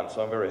original plan.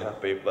 So I'm very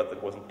happy that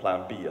it wasn't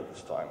Plan B at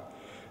this time.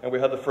 And we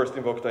had the first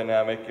invoke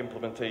dynamic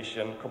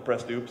implementation,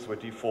 compressed oops with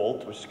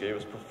default, which gave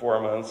us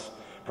performance,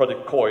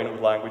 Project Coin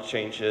with language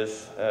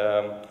changes,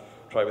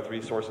 try with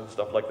resources and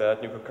stuff like that,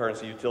 new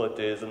concurrency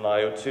utilities, and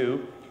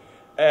IO2.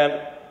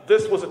 And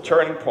this was a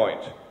turning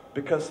point,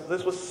 because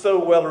this was so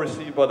well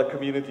received by the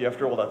community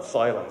after all that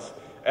silence.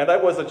 And I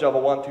was at Java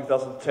 1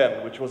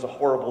 2010, which was a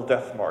horrible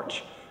death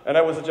march. And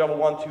I was at Java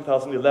 1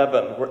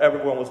 2011, where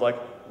everyone was like,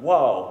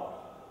 wow,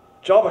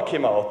 Java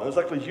came out, and there's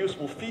actually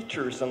useful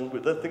features and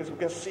the things we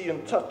can see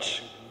and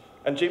touch.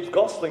 And James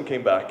Gosling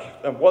came back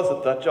and was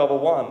at that Java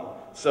 1.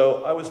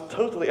 So I was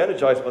totally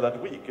energized by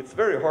that week. It's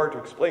very hard to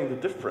explain the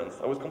difference.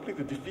 I was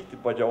completely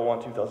defeated by Java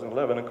 1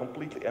 2011 and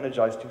completely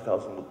energized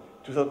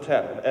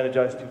 2010 and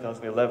energized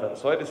 2011.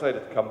 So I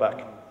decided to come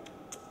back.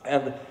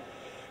 And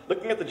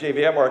looking at the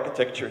JVM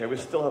architecture here, we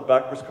still have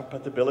backwards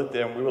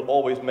compatibility, and we will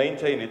always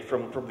maintain it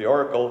from the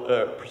Oracle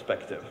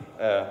perspective.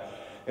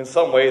 In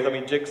some ways, I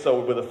mean, Jigsaw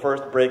would be the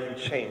first breaking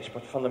change,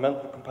 but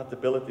fundamental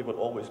compatibility would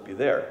always be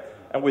there.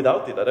 And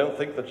without it, I don't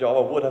think that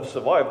Java would have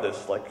survived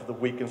this, like the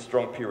weak and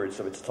strong periods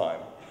of its time.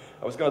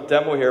 I was going to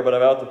demo here, but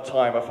I'm out of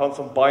time. I found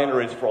some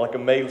binaries for like a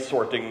mail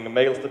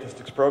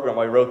statistics program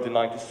I wrote in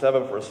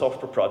 '97 for a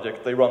software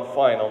project. They run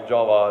fine on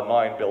Java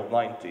 9 build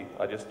 90.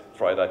 I just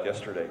tried that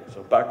yesterday.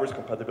 So backwards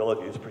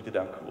compatibility is pretty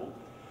damn cool.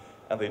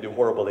 And they do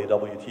horrible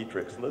AWT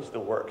tricks, and they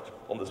still worked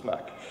on this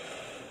Mac.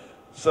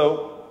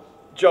 So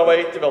Java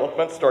 8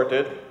 development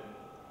started,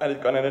 and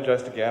it got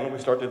energized again. We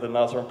started the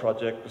Nazarene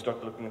project, we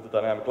started looking into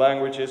dynamic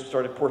languages, we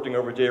started porting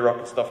over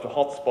JRocket stuff to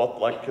Hotspot,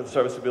 like the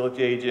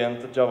serviceability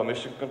agent, the Java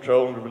mission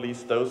control, and we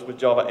released those with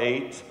Java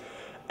 8.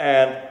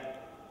 And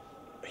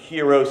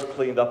Heroes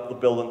cleaned up the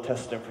build and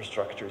test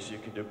infrastructure, so you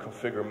can do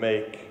configure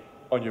make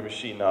on your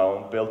machine now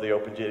and build the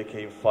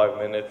OpenJDK in 5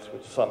 minutes,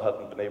 which Sun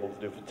hadn't been able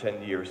to do for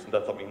 10 years. And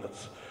that's, I mean,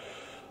 that's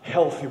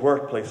healthy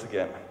workplace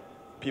again.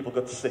 People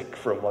got sick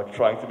from like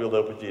trying to build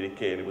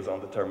OpenJDK and it was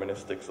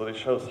undeterministic. So it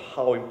shows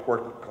how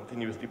important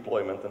continuous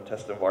deployment and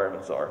test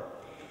environments are.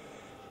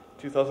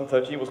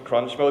 2013 was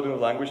crunch mode in the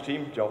language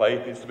team. Java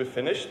 8 needs to be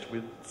finished.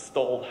 We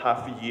stalled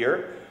half a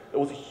year. There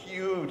was a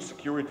huge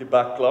security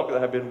backlog that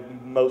had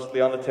been mostly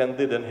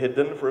unattended and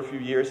hidden for a few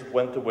years. It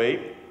went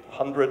away.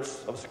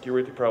 Hundreds of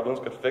security problems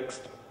got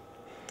fixed.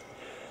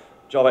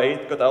 Java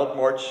 8 got out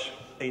March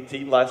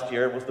 18 last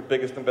year. It was the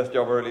biggest and best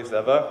Java release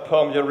ever.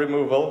 Permgen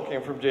removal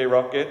came from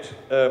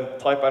JRocket.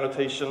 Type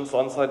annotations,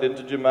 on-site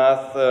integer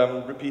math,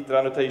 repeated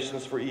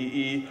annotations for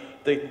EE,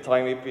 date and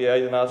time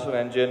API, the Nazarene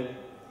engine,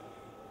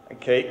 and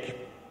Cake,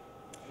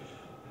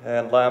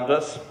 and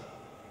Lambdas.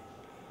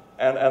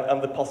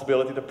 And the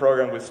possibility to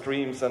program with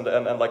streams and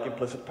like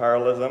implicit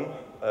parallelism,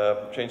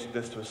 changing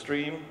this to a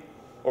stream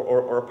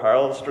or a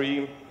parallel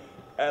stream,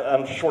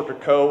 and shorter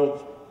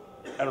code,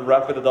 and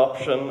rapid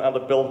adoption, and a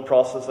build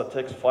process that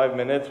takes 5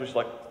 minutes, which is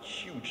like a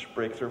huge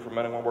breakthrough from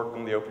anyone working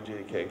on the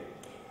OpenJDK.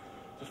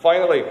 So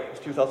finally, it's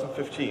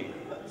 2015.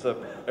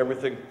 So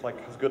everything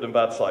like has good and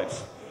bad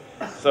sides.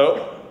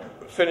 So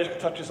finished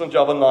touches on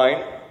Java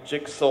 9,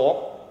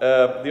 Jigsaw.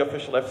 The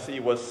official FC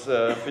was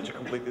feature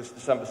complete this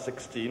December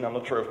 16. I'm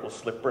not sure if it will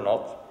slip or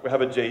not. We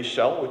have a J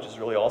shell, which is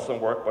really awesome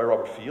work by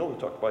Robert Field.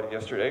 We talked about it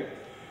yesterday.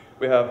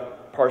 We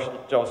have partial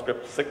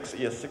JavaScript 6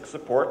 ES6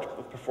 support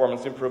with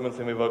performance improvements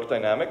in Evoke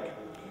Dynamic.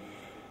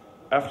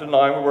 After 9,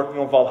 we're working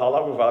on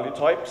Valhalla with value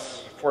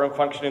types, foreign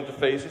function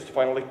interfaces to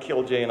finally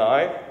kill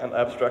JNI and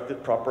abstract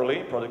it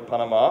properly, Project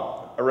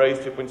Panama, Arrays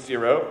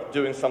 2.0,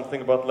 doing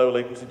something about low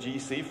latency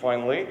GC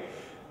finally,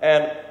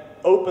 and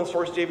open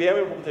source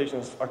JVM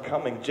implementations are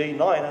coming.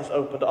 J9 has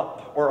opened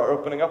up, or are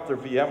opening up their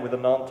VM with a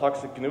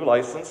non-toxic GNU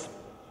license.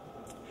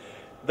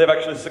 They've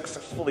actually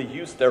successfully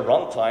used their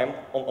runtime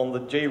on the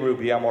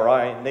JRuby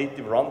MRI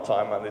native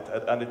runtime,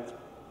 and it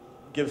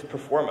gives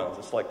performance.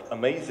 It's like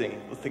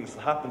amazing the things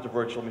that happen to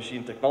virtual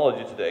machine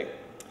technology today.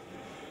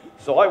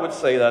 So I would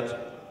say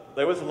that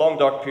there was a long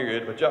dark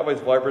period, but Java is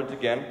vibrant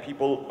again.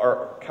 People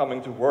are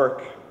coming to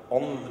work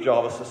on the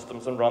Java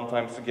systems and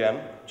runtimes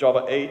again.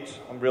 Java 8,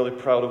 I'm really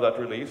proud of that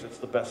release. It's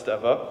the best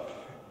ever.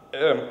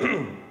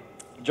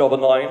 Java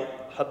 9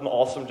 had an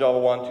awesome Java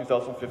 1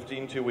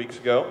 2015, 2 weeks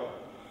ago.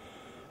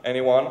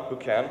 Anyone who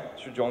can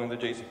should join the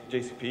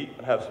JCP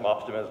and have some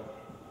optimism.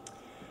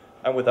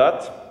 And with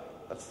that,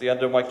 that's the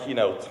end of my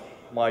keynote.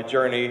 My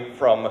journey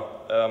from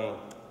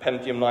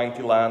Pentium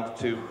 90 land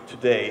to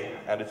today,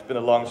 and it's been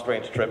a long,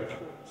 strange trip.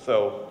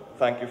 So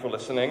thank you for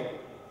listening.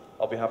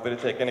 I'll be happy to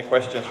take any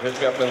questions. Hit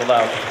me up in the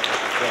lounge.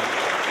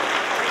 Thanks.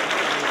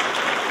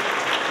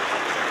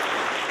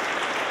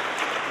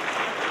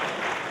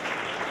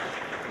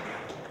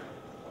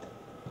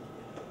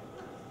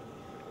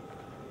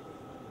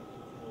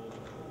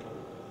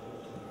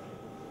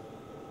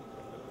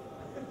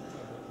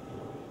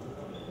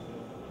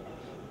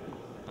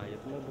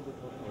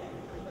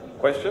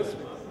 Questions?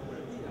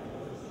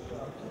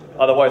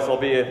 Otherwise, I'll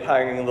be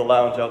hanging in the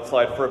lounge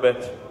outside for a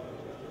bit.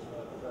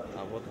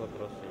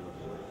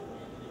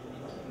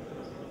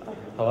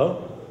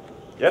 Hello?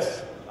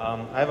 Yes?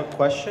 I have a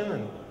question,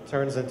 and it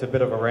turns into a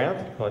bit of a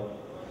rant, but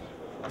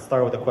I'll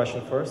start with the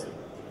question first.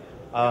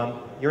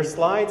 Your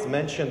slides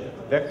mentioned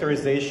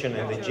vectorization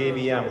and the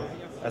JVM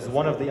as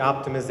one of the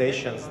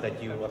optimizations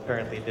that you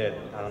apparently did.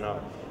 I don't know.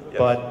 Yes.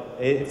 But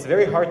it's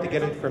very hard to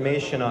get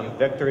information on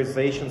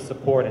vectorization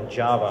support in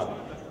Java,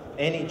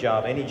 any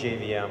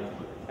JVM,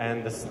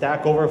 and the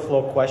Stack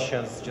Overflow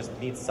questions just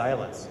need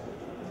silence.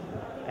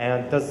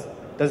 And does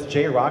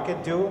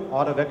JRocket do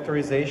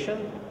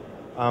auto-vectorization?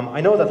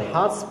 I know that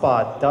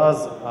Hotspot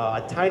does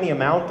a tiny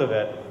amount of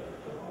it,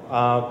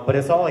 but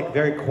it's all like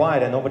very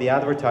quiet and nobody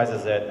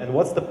advertises it. And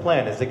what's the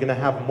plan? Is it going to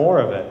have more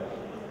of it?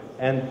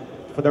 And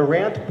for the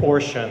rant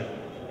portion,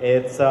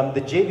 it's the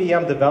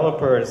JVM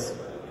developers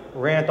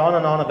rant on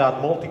and on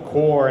about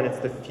multi-core and it's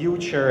the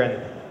future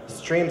and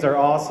streams are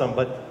awesome,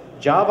 but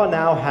Java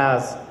now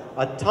has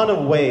a ton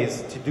of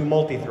ways to do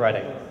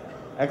multi-threading.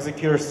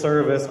 Executor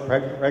service,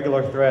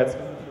 regular threads,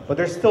 but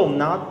there's still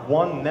not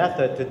one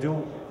method to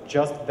do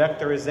just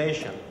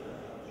vectorization.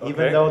 Okay.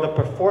 Even though the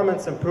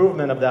performance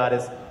improvement of that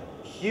is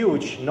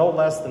huge, no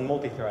less than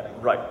multi-threading.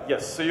 Right,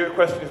 yes. So your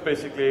question is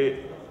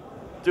basically,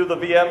 do the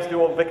VMs do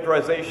all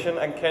vectorization,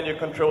 and can you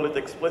control it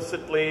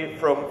explicitly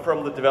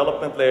from the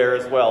development layer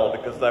as well,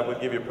 because that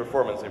would give you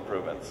performance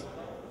improvements?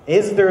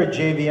 Is there a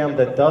JVM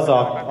that does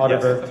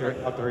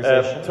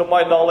auto-vectorization? To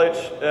my knowledge,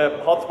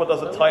 Hotspot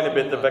does a tiny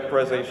bit of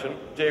vectorization.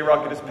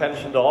 JRocket is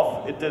pensioned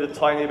off. It did a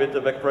tiny bit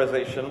of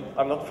vectorization.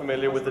 I'm not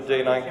familiar with the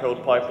J9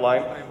 code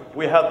pipeline.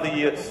 We had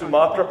the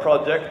Sumatra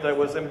project that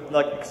was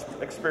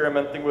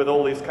experimenting with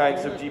all these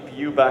kinds of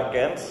GPU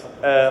backends,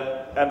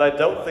 and I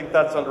don't think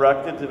that's under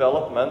active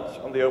development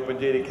on the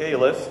OpenJDK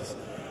lists.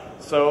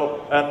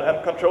 So,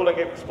 and controlling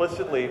it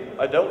explicitly,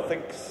 I don't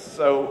think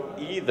so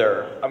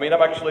either. I mean,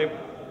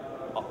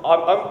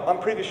 I'm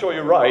pretty sure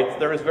you're right.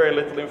 There is very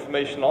little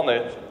information on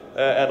it,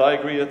 and I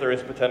agree that there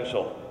is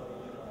potential.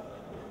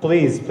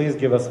 Please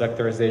give us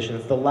vectorization.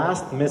 It's the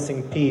last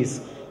missing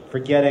piece for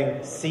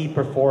getting C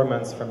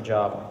performance from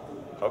Java.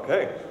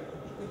 Okay.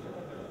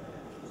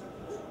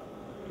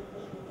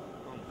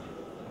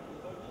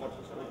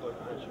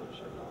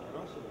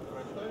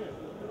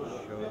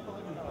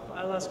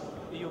 I'll ask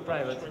you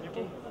private,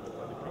 okay?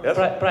 Yes?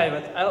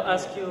 Private. I'll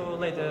ask you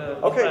later.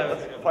 Okay, private.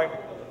 that's fine.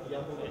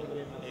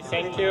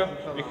 Thank you.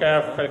 We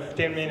have a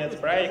 15 minutes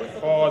break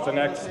for the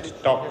next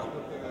talk.